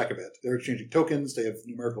keeping track of it. They're exchanging tokens. They have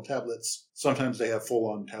numerical tablets. Sometimes they have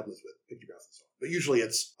full-on tablets with pictographs and so on. But usually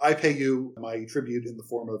it's, I pay you my tribute in the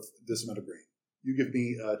form of this amount of grain. You give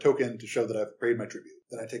me a token to show that I've paid my tribute.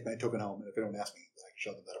 then I take my token home, and if anyone asks me, then I can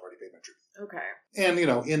show them that I've already paid my tribute. Okay. And,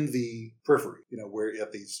 in the periphery, where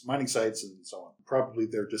at these mining sites and so on, probably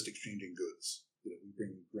they're just exchanging goods. We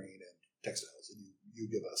bring grain and textiles, and you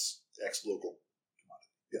give us X local commodity.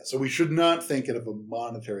 Yeah, so we should not think of a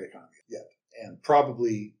monetary economy yet. And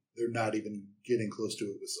probably they're not even getting close to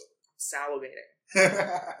it with silver.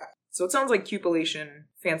 Salivating. So it sounds like cupellation,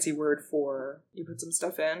 fancy word for you put some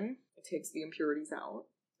stuff in, it takes the impurities out.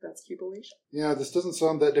 That's cupellation. Yeah, this doesn't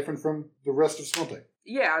sound that different from the rest of smelting.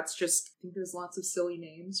 Yeah, it's just, I think there's lots of silly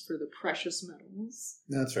names for the precious metals.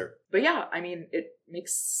 That's fair. But yeah, I mean, it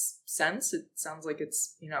makes sense. It sounds like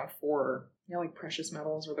it's, for, like precious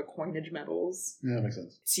metals or the coinage metals. Yeah, that makes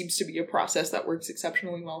sense. It seems to be a process that works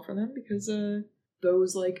exceptionally well for them because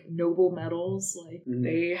those, like, noble metals, like,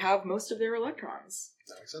 they have most of their electrons.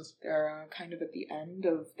 That makes sense. They're kind of at the end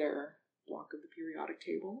of their block of the periodic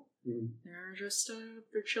table. They're just,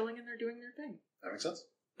 they're chilling and they're doing their thing. That makes sense.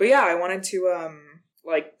 But yeah, I wanted to,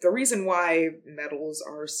 the reason why metals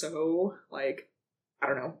are so,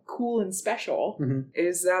 cool and special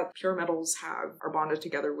is that pure metals are bonded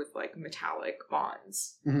together with, metallic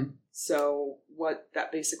bonds. So what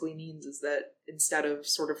that basically means is that instead of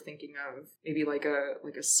sort of thinking of maybe like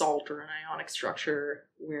a salt or an ionic structure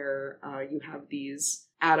where you have these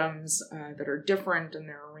atoms that are different and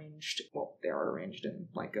they're arranged in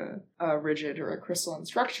like a rigid or a crystalline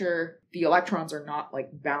structure, the electrons are not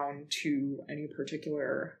bound to any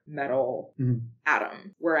particular metal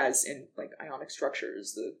atom. Whereas in ionic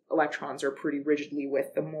structures, the electrons are pretty rigidly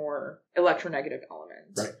with the more electronegative element.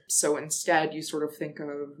 Right. So instead you sort of think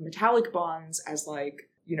of metallic bonds as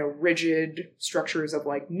rigid structures of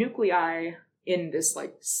nuclei in this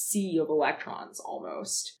sea of electrons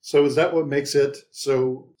almost. So is that what makes it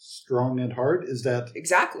so strong and hard? Is that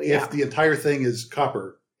exactly if the entire thing is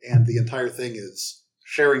copper and the entire thing is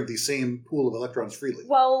sharing the same pool of electrons freely?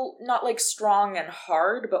 Well, not strong and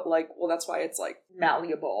hard, but that's why it's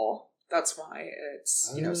malleable. That's why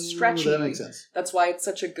it's stretchy. That makes sense. That's why it's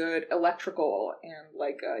such a good electrical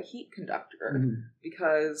and heat conductor,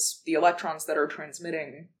 because the electrons that are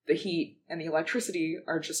transmitting the heat and the electricity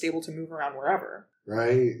are just able to move around wherever. Right.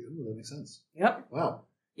 Ooh, that makes sense. Yep. Wow.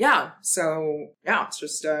 Yeah. So it's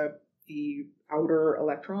just the outer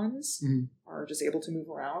electrons are just able to move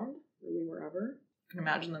around really wherever. You can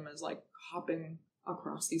imagine them as hopping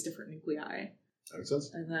across these different nuclei. That makes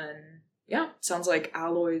sense. And then sounds like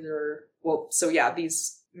alloys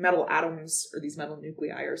these metal atoms or these metal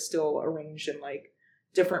nuclei are still arranged in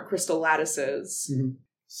different crystal lattices.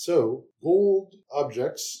 So gold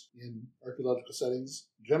objects in archaeological settings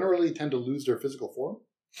generally tend to lose their physical form.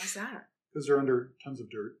 Why's that? Because they're under tons of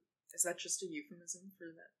dirt. Is that just a euphemism for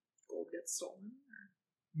that gold gets stolen? Or?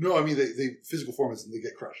 No, I mean, they physical form is they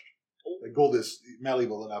get crushed. Gold is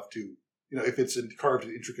malleable enough to, if it's carved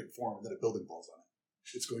in intricate form and then a building falls on it,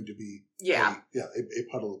 it's going to be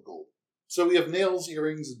a puddle of gold. So we have nails,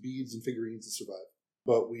 earrings, beads, and figurines that survive.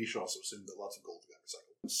 But we should also assume that lots of gold got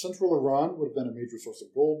recycled. Central Iran would have been a major source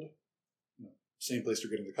of gold. Same place they're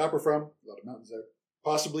getting the copper from. A lot of mountains there.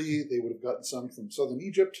 Possibly they would have gotten some from southern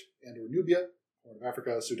Egypt and or Nubia, Horn of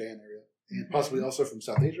Africa, Sudan area, and possibly also from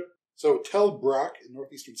South Asia. So Tel Brak in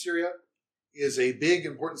northeastern Syria is a big,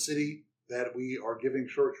 important city that we are giving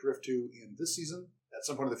short shrift to in this season. At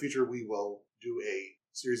some point in the future, we will do a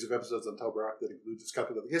series of episodes on Tel Brak that includes its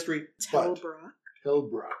Chalcolithic history. Tel Brak? Tel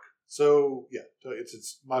Brak. So, it's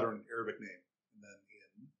its modern Arabic name. And then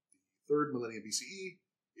in the 3rd millennium BCE,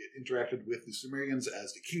 it interacted with the Sumerians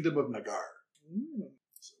as the Kingdom of Nagar.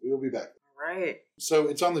 So we will be back. All right. So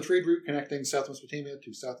it's on the trade route connecting South Mesopotamia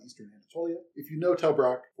to southeastern Anatolia. If you know Tel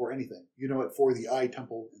Brak for anything, you know it for the Eye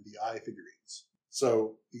Temple and the Eye figurines.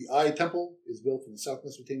 So the Eye Temple is built in the South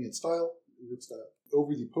Mesopotamian style,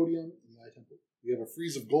 over the podium in the Eye Temple. We have a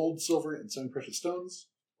frieze of gold, silver, and semi-precious stones.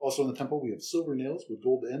 Also in the temple, we have silver nails with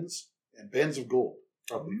gold ends and bands of gold,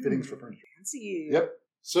 probably fittings for furniture. Fancy. Yep.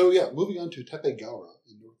 So moving on to Tepe Gawra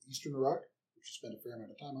in northeastern Iraq, which we spent a fair amount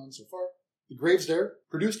of time on so far. The graves there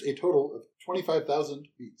produced a total of 25,000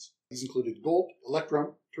 beads. These included gold,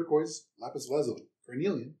 electrum, turquoise, lapis lazuli,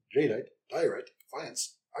 carnelian, jadeite, diorite,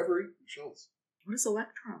 faience, ivory, and shells. What is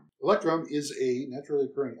electrum? Electrum is a naturally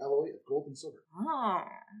occurring alloy of gold and silver. Oh,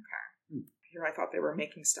 okay. Here I thought they were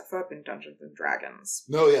making stuff up in Dungeons and Dragons.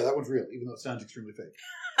 No, that one's real, even though it sounds extremely fake.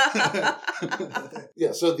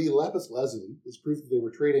 So the lapis lazuli is proof that they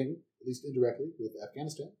were trading, at least indirectly, with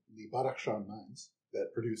Afghanistan in the Badakhshan mines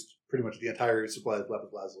that produced pretty much the entire supply of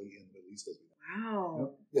lapis lazuli in the Middle East as we know.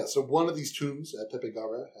 Wow. Yeah, so one of these tombs at Tepe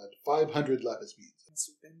Gawra had 500 lapis beads. Must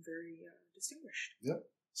have been very distinguished. Yep.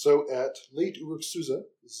 So at late Uruk-Susa,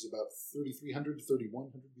 this is about 3300 to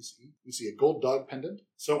 3100 BCE, we see a gold dog pendant.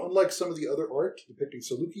 So unlike some of the other art depicting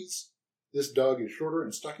Salukis, this dog is shorter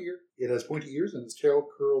and stockier. It has pointy ears and its tail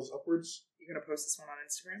curls upwards. You gonna post this one on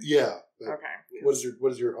Instagram? Yeah. Okay.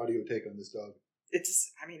 What is your audio take on this dog?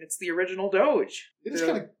 It's the original Doge. It is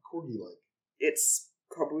kind of corgi-like. It's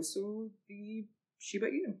Kabusu the Shiba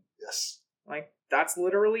Inu. Yes. Like, that's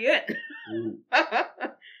literally it.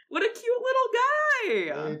 What a cute little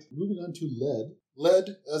guy! Right. Moving on to lead.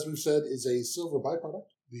 Lead, as we've said, is a silver byproduct.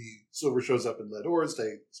 The silver shows up in lead ores,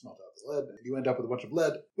 they smelt out the lead, and you end up with a bunch of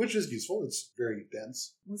lead, which is useful. It's very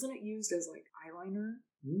dense. Wasn't it used as, like, eyeliner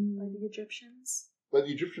by the Egyptians? But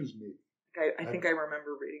the Egyptians made. I think I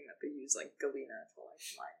remember reading that they used, like, galena to, like,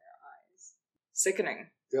 line their eyes. Sickening.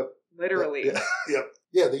 Yep. Literally. Yep.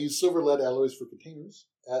 Yeah, they use silver lead alloys for containers.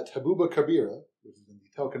 At Habuba Kabira, which is in the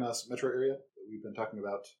Tel Kanas metro area that we've been talking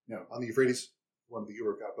about, on the Euphrates, one of the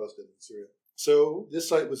Uruk outposts in Syria. So this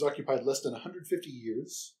site was occupied less than 150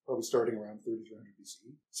 years, probably starting around 3300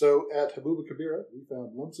 BCE. So at Habuba Kabira, we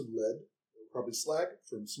found lumps of lead, probably slag,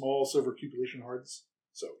 from small silver cupellation hards.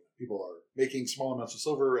 So people are making small amounts of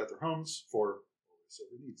silver at their homes for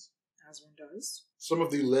silver needs. As one does. Some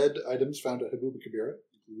of the lead items found at Habuba Kabira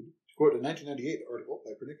include, to quote a 1998 article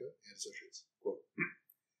by Pernica and Associates, quote,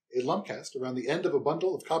 a lump cast around the end of a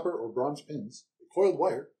bundle of copper or bronze pins, a coiled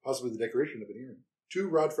wire, possibly the decoration of an earring, 2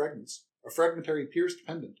 rod fragments, a fragmentary pierced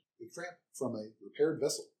pendant, a cramp from a repaired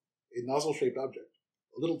vessel, a nozzle-shaped object,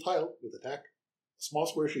 a little tile with a tack, a small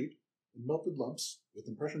square sheet, and melted lumps with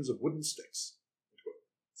impressions of wooden sticks.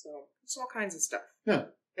 So it's all kinds of stuff. Yeah,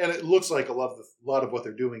 and it looks like a lot of what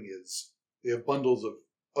they're doing is they have bundles of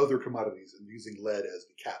other commodities and using lead as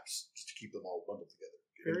the caps just to keep them all bundled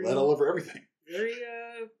together. Lead all over everything. Very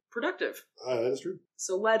productive. That is true.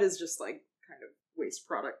 So lead is just like kind of waste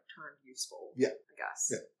product turned useful. Yeah. I guess.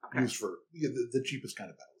 Yeah. Okay. Used for the cheapest kind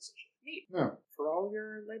of metal, essentially. Neat. Yeah. For all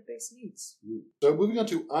your lead-based needs. So moving on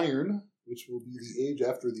to iron, which will be the age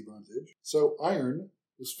after the Bronze Age. So iron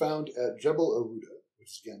was found at Jebel Aruda,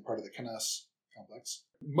 which is again part of the Kanas complex.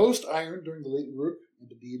 Most iron during the late Uruk,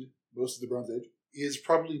 and indeed most of the Bronze Age, is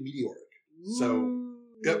probably meteoric. So,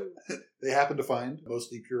 yep, they happen to find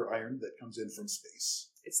mostly pure iron that comes in from space.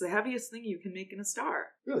 It's the heaviest thing you can make in a star.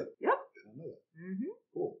 Really? Yep. I didn't know that. Mm-hmm.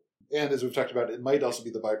 Cool. And as we've talked about, it might also be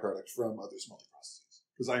the byproduct from other smelting processes,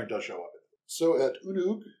 because iron does show up in it. So at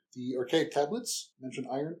Unug, the archaic tablets mention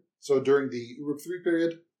iron. So during the Uruk III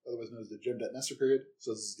period, otherwise known as the Jemdet Nesser period,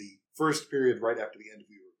 so this is the first period right after the end of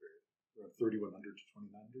the Uruk period, around 3100 to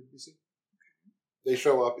 2900 BC. They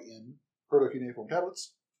show up in proto-cuneiform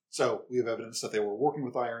tablets. So we have evidence that they were working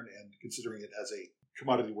with iron and considering it as a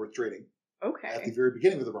commodity worth trading at the very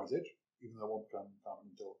beginning of the Bronze Age, even though it won't become common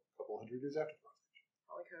until a couple hundred years after the Bronze Age.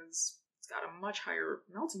 Probably because it's got a much higher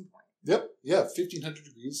melting point. Yep, yeah, 1500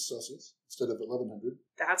 degrees Celsius instead of 1100.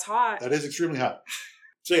 That's hot. That is extremely hot.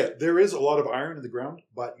 So yeah, there is a lot of iron in the ground,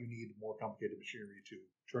 but you need more complicated machinery to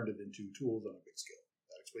turn it into tools on a big scale.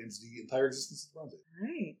 That explains the entire existence of the Bronze Age.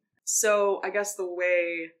 Right. So I guess the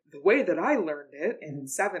way that I learned it in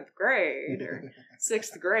 7th grade or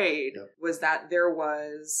 6th grade was that there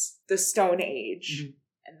was the Stone Age,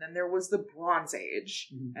 and then there was the Bronze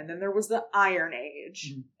Age, and then there was the Iron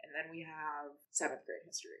Age, and then we have 7th grade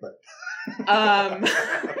history. Right.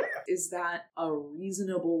 Is that a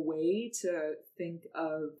reasonable way to think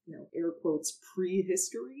of, air quotes,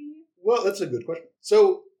 prehistory? Well, that's a good question.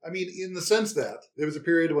 So, I mean, in the sense that there was a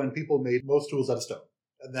period when people made most tools out of stone,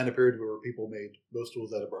 and then a period where people made most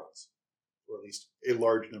tools out of bronze, or at least a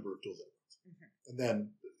large number of tools out of bronze, and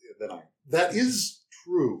then iron. That is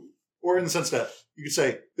true, or in the sense that you could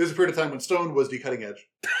say there's a period of time when stone was the cutting edge,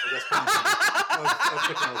 I guess,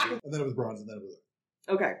 of technology, and then it was bronze, and then it was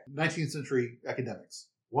iron. Okay. 19th century academics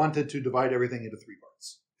wanted to divide everything into 3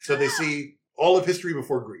 parts. So they see all of history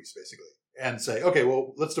before Greece, basically, and say, okay,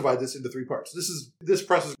 well, let's divide this into 3 parts. This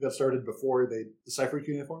process got started before they deciphered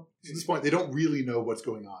cuneiform. So at this point, they don't really know what's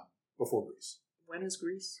going on before Greece. When is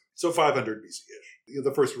Greece? So 500 BC-ish.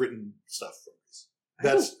 The first written stuff from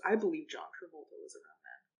Greece. I believe John Travolta was around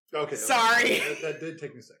then. Okay. Sorry. That did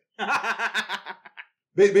take me a second.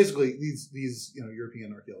 Basically, these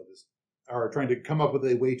European archaeologists are trying to come up with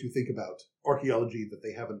a way to think about archaeology that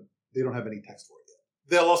they don't have any text for it yet.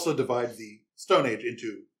 They'll also divide the Stone Age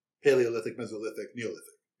into Paleolithic, Mesolithic,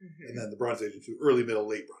 Neolithic, and then the Bronze Age into early, middle,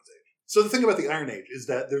 late Bronze Age. So the thing about the Iron Age is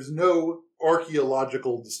that there's no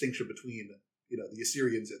archaeological distinction between the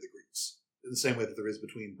Assyrians and the Greeks in the same way that there is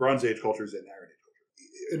between Bronze Age cultures and Iron Age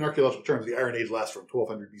culture. In archaeological terms, the Iron Age lasts from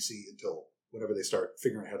 1200 BC until whenever they start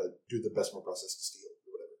figuring out how to do the Bessemer process to steel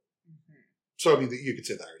or whatever. So I mean, you could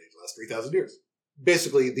say the Iron Age lasts 3,000 years.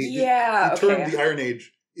 Basically, the term the Iron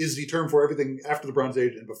Age is the term for everything after the Bronze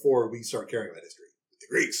Age and before we start caring about history. The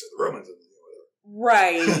Greeks and the Romans and whatever.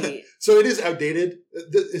 Right. So it is outdated,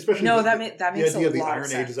 especially that makes the idea of the Iron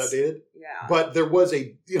sense. Age is outdated. Yeah. But there was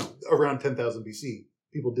around 10,000 BC,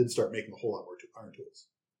 people did start making a whole lot more iron tools.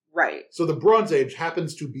 Right. So the Bronze Age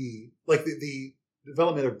happens to be, like the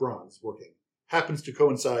development of bronze working, happens to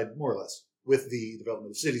coincide more or less with the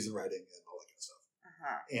development of cities and writing and all that kind of stuff.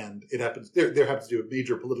 Uh-huh. And it happens, there happens to be a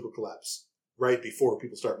major political collapse right before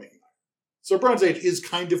people start making iron. So Bronze Age is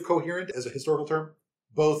kind of coherent as a historical term,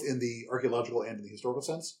 both in the archaeological and in the historical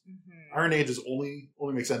sense. Mm-hmm. Iron Age only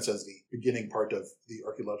makes sense as the beginning part of the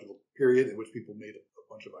archaeological period in which people made a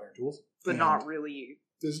bunch of iron tools. But not really.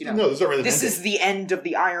 There's not really. This is the end of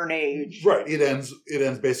the Iron Age. Right. It ends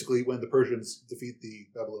basically when the Persians defeat the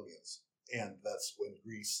Babylonians. And that's when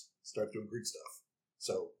Greece starts doing Greek stuff.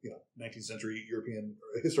 So, 19th century European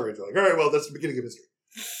historians are like, all right, well, that's the beginning of history.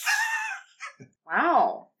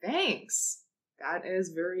 Wow. Thanks. That is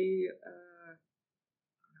very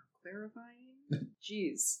clarifying.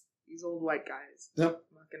 Jeez. These old white guys. Yep.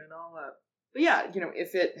 Mucking it all up. But yeah,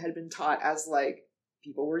 if it had been taught as like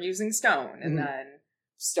people were using stone and then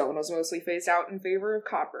stone was mostly phased out in favor of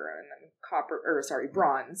copper and then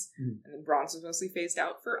bronze. And then bronze was mostly phased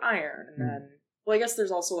out for iron. And then, well, I guess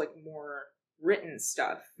there's also like more written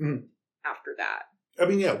stuff after that. I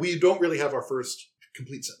mean, yeah, we don't really have our first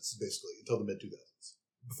complete sentences basically until the mid-2000s.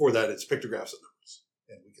 Before that, it's pictographs and numbers.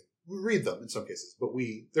 And we can read them in some cases, but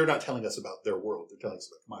they're not telling us about their world. They're telling us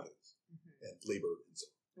about commodities and labor and so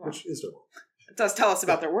on, which is their world. It does tell us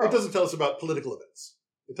about their world. It doesn't tell us about political events.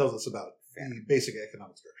 It tells us about the basic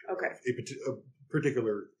economic structure of a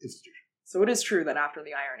particular institution. So it is true that after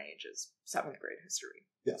the Iron Age is 7th grade history.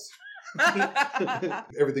 Yes.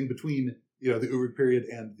 Everything between, the Uruk period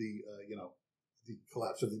and the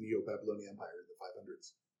collapse of the Neo-Babylonian Empire in the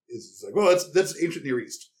 500s is like, well, that's ancient Near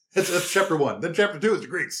East. That's chapter 1. Then chapter 2 is the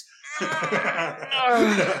Greeks.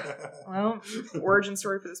 Well, origin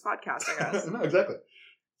story for this podcast, I guess. No, exactly.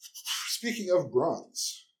 Speaking of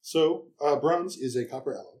bronze. So, bronze is a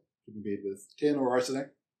copper alloy. It can be made with tin or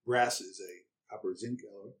arsenic. Brass is a copper-zinc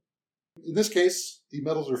alloy. In this case, the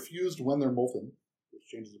metals are fused when they're molten, which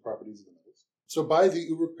changes the properties of the metals. So by the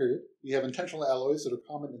Uruk period, we have intentional alloys that are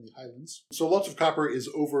common in the highlands. So lots of copper is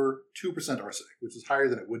over 2% arsenic, which is higher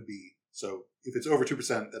than it would be. So if it's over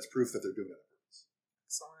 2%, that's proof that they're doing it on purpose.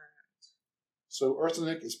 Excellent. So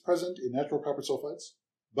arsenic is present in natural copper sulfides,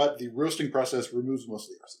 but the roasting process removes most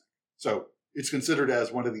of the arsenic. So it's considered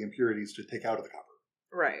as one of the impurities to take out of the copper.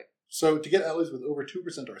 Right. So to get alloys with over 2%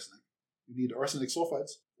 arsenic, you need arsenic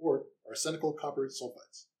sulfides or arsenical copper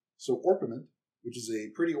sulfides. So orpiment, which is a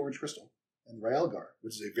pretty orange crystal, and ryalgar,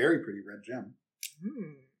 which is a very pretty red gem,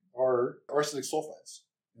 are arsenic sulfides.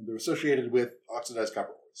 And they're associated with oxidized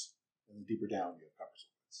copper ores. And then deeper down, you have copper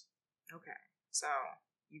sulfides. Okay. So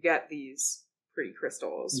you get these pretty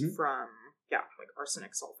crystals from, like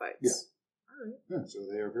arsenic sulfides. Yeah. All right. Yeah, so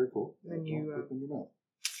they are very cool. And you put them in your mouth.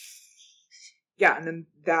 Yeah, and then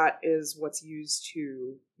that is what's used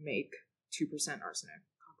to make 2% arsenic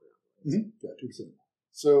copper alloys. Yeah, 2%.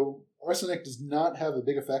 So arsenic does not have a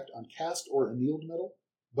big effect on cast or annealed metal,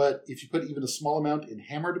 but if you put even a small amount in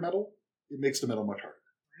hammered metal, it makes the metal much harder.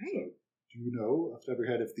 Right. So, do you know off the top of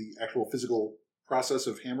your head if the actual physical process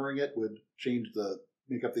of hammering it would change the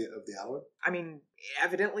makeup of the alloy? I mean,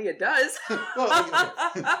 evidently it does. Well,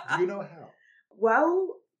 okay. Do you know how?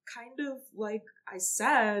 Well, kind of like I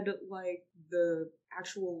said, like the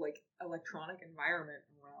actual like electronic environment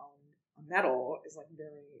around a metal is like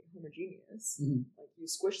very homogeneous. Like you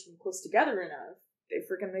squish them close together enough, they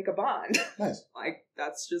freaking make a bond. Nice. Like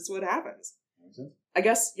that's just what happens. Makes sense. I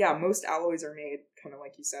guess, yeah, most alloys are made kind of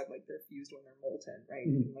like you said, like they're fused when they're molten, right?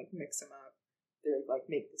 You can like mix them up. They like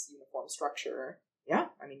make this uniform structure. Yeah,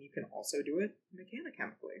 I mean, you can also do it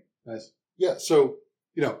mechanically. Nice. Yeah, so,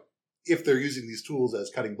 if they're using these tools as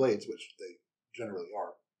cutting blades, which they generally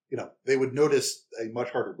are, they would notice a much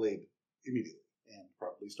harder blade immediately and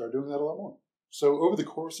probably start doing that a lot more. So over the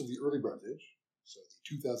course of the early Bronze Age, so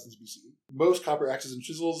the 2000s BCE, most copper axes and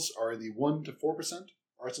chisels are in the 1 to 4%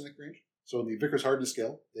 arsenic range. So on the Vickers hardness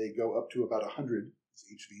scale, they go up to about 100. Is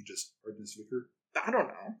HV just hardness Vickers? I don't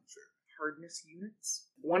know. Sure. Hardness units.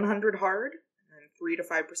 100 hard, and 3 to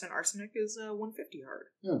 5% arsenic is 150 hard.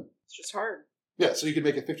 Yeah. It's just hard. Yeah, so you can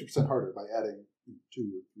make it 50% harder by adding 2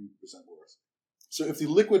 or 3% more arsenic. So if the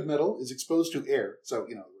liquid metal is exposed to air, so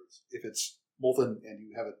in other words, if it's molten and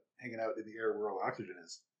you have it hanging out in the air where all oxygen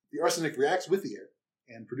is, the arsenic reacts with the air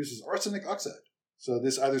and produces arsenic oxide. So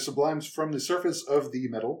this either sublimes from the surface of the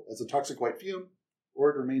metal as a toxic white fume, or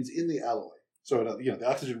it remains in the alloy So the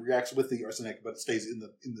oxygen reacts with the arsenic, but it stays in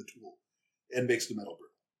the tool and makes the metal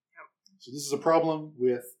brittle. Yep. So this is a problem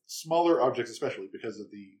with smaller objects, especially because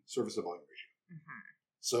of the surface to volume ratio. Mm-hmm.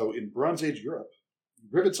 So in Bronze Age Europe,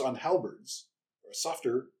 rivets on halberds are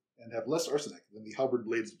softer and have less arsenic than the halberd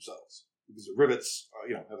blades themselves, because the rivets,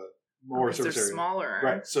 have a more surface area. Smaller,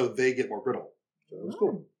 right? So they get more brittle. So it was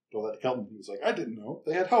cool. Told that to Kelton. He was like, "I didn't know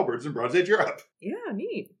they had halberds in Bronze Age Europe." Yeah,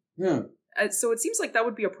 neat. Yeah. So it seems like that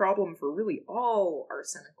would be a problem for really all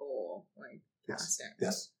arsenical casting.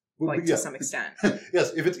 Yes. To some extent.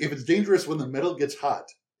 Yes. If it's dangerous when the metal gets hot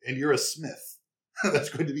and you're a smith, that's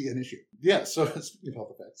going to be an issue. Yeah. So speaking of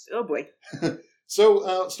health effects. Oh boy.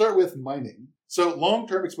 So start with mining. So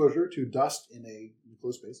long-term exposure to dust in a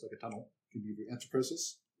enclosed space like a tunnel can be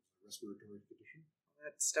anthroposis, respiratory condition.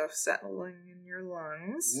 That stuff settling in your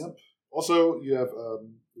lungs. Yep. Also, you have the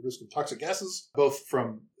risk of toxic gases, both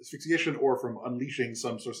from asphyxiation or from unleashing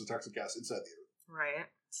some source of toxic gas inside the earth.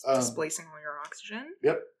 Right. Displacing all your oxygen.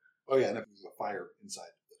 Yep. Oh, yeah, and if there's a fire inside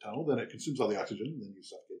the tunnel, then it consumes all the oxygen, and then you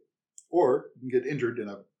suffocate. Or you can get injured in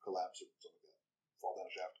a collapse or something like that, fall down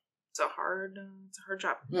a shaft. It's a hard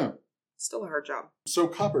job. Yeah. Still a hard job. So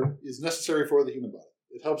copper is necessary for the human body.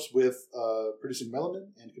 It helps with producing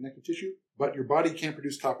melanin and connective tissue, but your body can't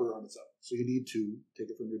produce copper on its own. So you need to take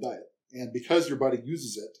it from your diet. And because your body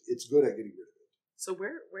uses it, it's good at getting rid of it. So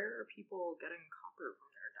where are people getting copper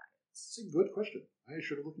from their diets? It's a good question. I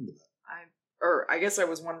should have looked into that. I guess I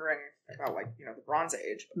was wondering about the Bronze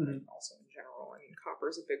Age, but also in general. I mean, copper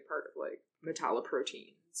is a big part of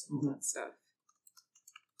metalloproteins and all that stuff.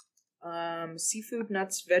 Seafood,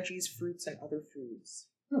 nuts, veggies, fruits, and other foods.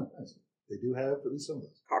 Oh, nice. They do have at least some of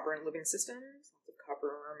those. Copper in living systems, lots of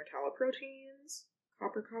copper in our metalloproteins.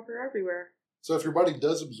 Copper everywhere. So if your body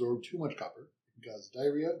does absorb too much copper, it can cause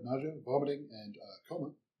diarrhea, nausea, vomiting, and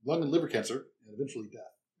coma, lung and liver cancer, and eventually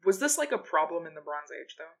death. Was this a problem in the Bronze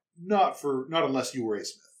Age, though? Not unless you were a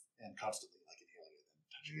smith and constantly inhaling it and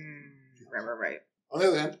touching it. Right. On the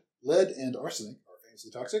other hand, lead and arsenic are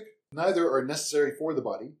famously toxic. Neither are necessary for the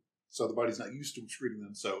body, so the body's not used to excreting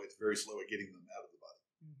them, so it's very slow at getting them out of the body.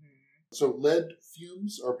 Mm-hmm. So lead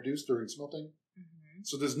fumes are produced during smelting. Mm-hmm.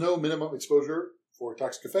 So there's no minimum exposure for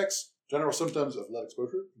toxic effects. General symptoms of lead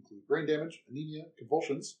exposure include brain damage, anemia,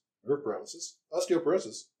 convulsions, nerve paralysis,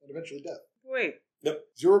 osteoporosis, and eventually death. Wait. Yep.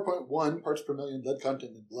 0.1 parts per million lead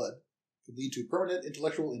content in blood can lead to permanent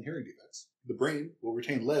intellectual and hearing defects. The brain will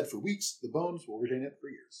retain lead for weeks. The bones will retain it for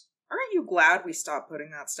years. Aren't you glad we stopped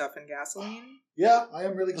putting that stuff in gasoline? Yeah, I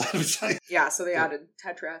am really glad we stopped. Yeah, so they added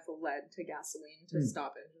tetraethyl lead to gasoline to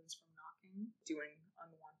stop engines from knocking, doing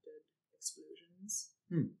unwanted explosions.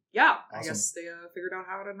 Yeah, awesome. I guess they figured out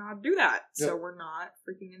how to not do that. Yep. So we're not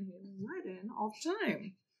freaking inhaling lead in all the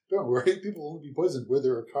time. Don't worry, people won't be poisoned where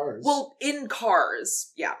there are cars. Well, in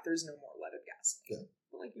cars, yeah, there's no more leaded gasoline.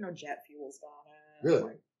 Yeah. But jet fuel's gone in.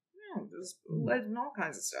 Really? There's lead and all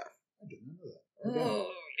kinds of stuff. I didn't know that. Okay.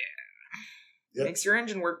 Oh, yeah. Yep. Makes your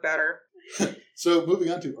engine work better. So,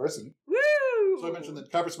 moving on to arsenic. Woo! So I mentioned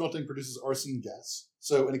that copper smelting produces arsine gas.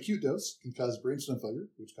 So an acute dose can cause brainstem failure,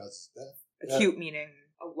 which causes death. Acute meaning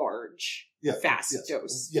a large, fast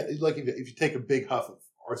dose. Yeah, like if you take a big huff of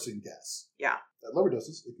arsine gas. Yeah. At lower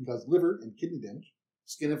doses, it can cause liver and kidney damage,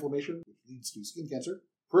 skin inflammation, which leads to skin cancer,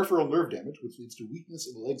 peripheral nerve damage, which leads to weakness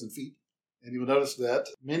in the legs and feet. And you will notice that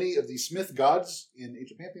many of the Smith gods in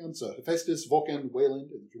ancient pantheons, so Hephaestus, Vulcan, Wayland,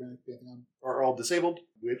 and the Germanic pantheon, are all disabled,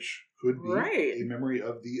 which could be a memory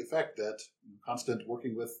of the effect that constant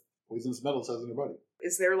working with poisonous metals has in their body.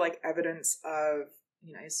 Is there evidence of,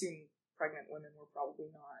 I assume pregnant women were probably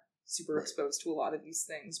not super exposed to a lot of these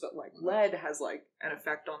things, but lead has an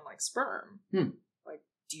effect on sperm.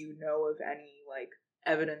 Do you know of any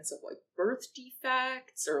evidence of birth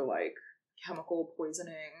defects or chemical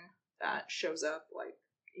poisoning that shows up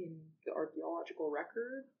in the archaeological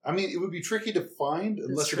record? I mean, it would be tricky to find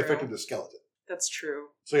unless it affected the skeleton. That's true.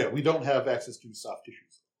 So yeah, we don't have access to soft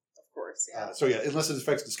tissues. Of course, yeah. So yeah, unless it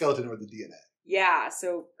affects the skeleton or the DNA. Yeah,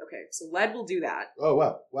 so lead will do that. Oh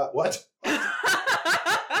wow. What?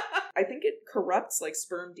 I think it corrupts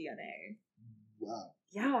sperm DNA. Wow.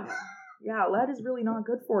 Yeah, lead is really not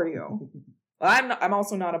good for you. I'm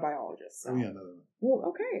also not a biologist. So. Oh, yeah, no. Well,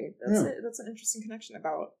 okay. That's an interesting connection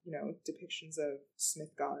about, depictions of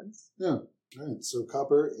Smith gods. Yeah. All right. So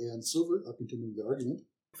copper and silver are continuing the argument.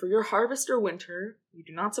 For your harvest or winter, you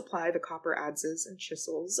do not supply the copper adzes and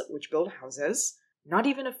chisels which build houses, not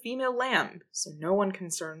even a female lamb, so no one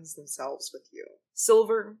concerns themselves with you.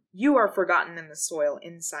 Silver, you are forgotten in the soil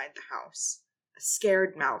inside the house, a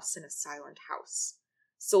scared mouse in a silent house.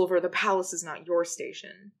 Silver, the palace is not your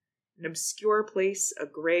station. An obscure place, a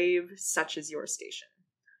grave, such is your station.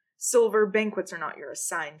 Silver, banquets are not your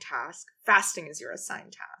assigned task. Fasting is your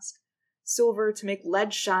assigned task. Silver, to make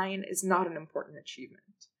lead shine is not an important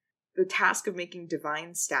achievement. The task of making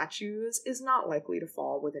divine statues is not likely to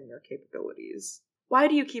fall within your capabilities. Why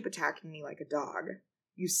do you keep attacking me like a dog?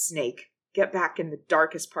 You snake, get back in the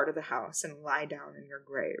darkest part of the house and lie down in your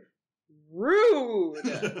grave. Rude!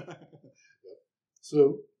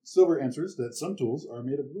 So, Silver answers that some tools are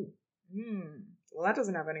made of wood. Well, that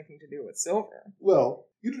doesn't have anything to do with silver. Well,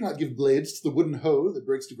 you do not give blades to the wooden hoe that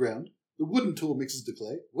breaks the ground. The wooden tool mixes the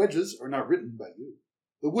clay. Wedges are not written by you.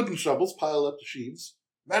 The wooden shovels pile up the sheaves.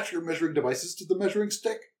 Match your measuring devices to the measuring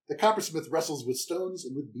stick. The coppersmith wrestles with stones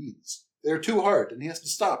and with beads. They are too hard, and he has to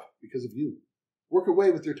stop because of you. Work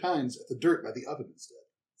away with your tines at the dirt by the oven instead.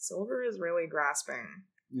 Silver is really grasping.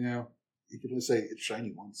 Yeah, you can only say it's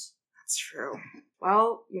shiny once. That's true.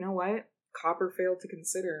 Well, you know what? Copper failed to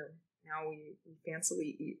consider. Now we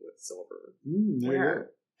fancily eat with silver. There you go.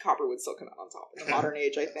 Copper would still come out on top in the modern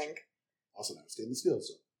age, I think. Also now stainless steel,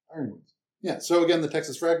 so iron wins. Yeah, so again, the text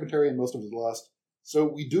is fragmentary and most of it is lost. So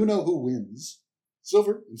we do know who wins.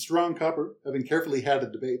 Silver and Strong Copper, having carefully had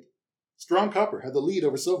a debate. Strong Copper had the lead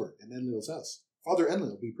over Silver in Enlil's house. Father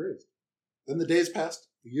Enlil be praised. Then the days passed,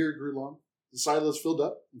 the year grew long, the silos filled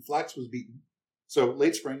up, and flax was beaten. So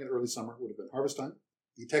late spring and early summer would have been harvest time.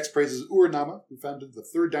 The text praises Ur-Nama, who founded the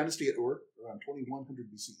third dynasty at Ur around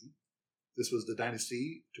 2100 BCE. This was the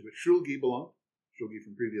dynasty to which Shulgi belonged, Shulgi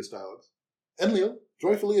from previous dialogues. Enlil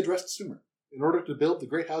joyfully addressed Sumer in order to build the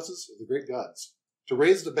great houses of the great gods. To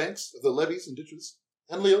raise the banks of the levees and ditches,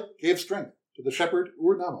 Enlil gave strength to the shepherd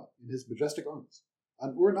Ur-Nama in his majestic arms.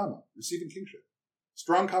 On Ur-Nama receiving kingship,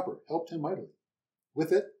 Strong Copper helped him mightily.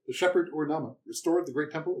 With it, the shepherd Ur-Nama restored the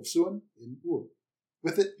great temple of Suan in Ur.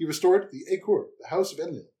 With it, he restored the Akur, the house of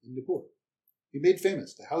Enlil, in Nippur. He made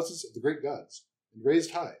famous the houses of the great gods, and raised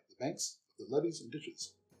high the banks of the levees and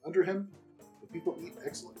ditches. Under him, the people eat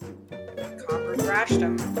excellent food. Copper thrashed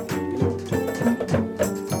him.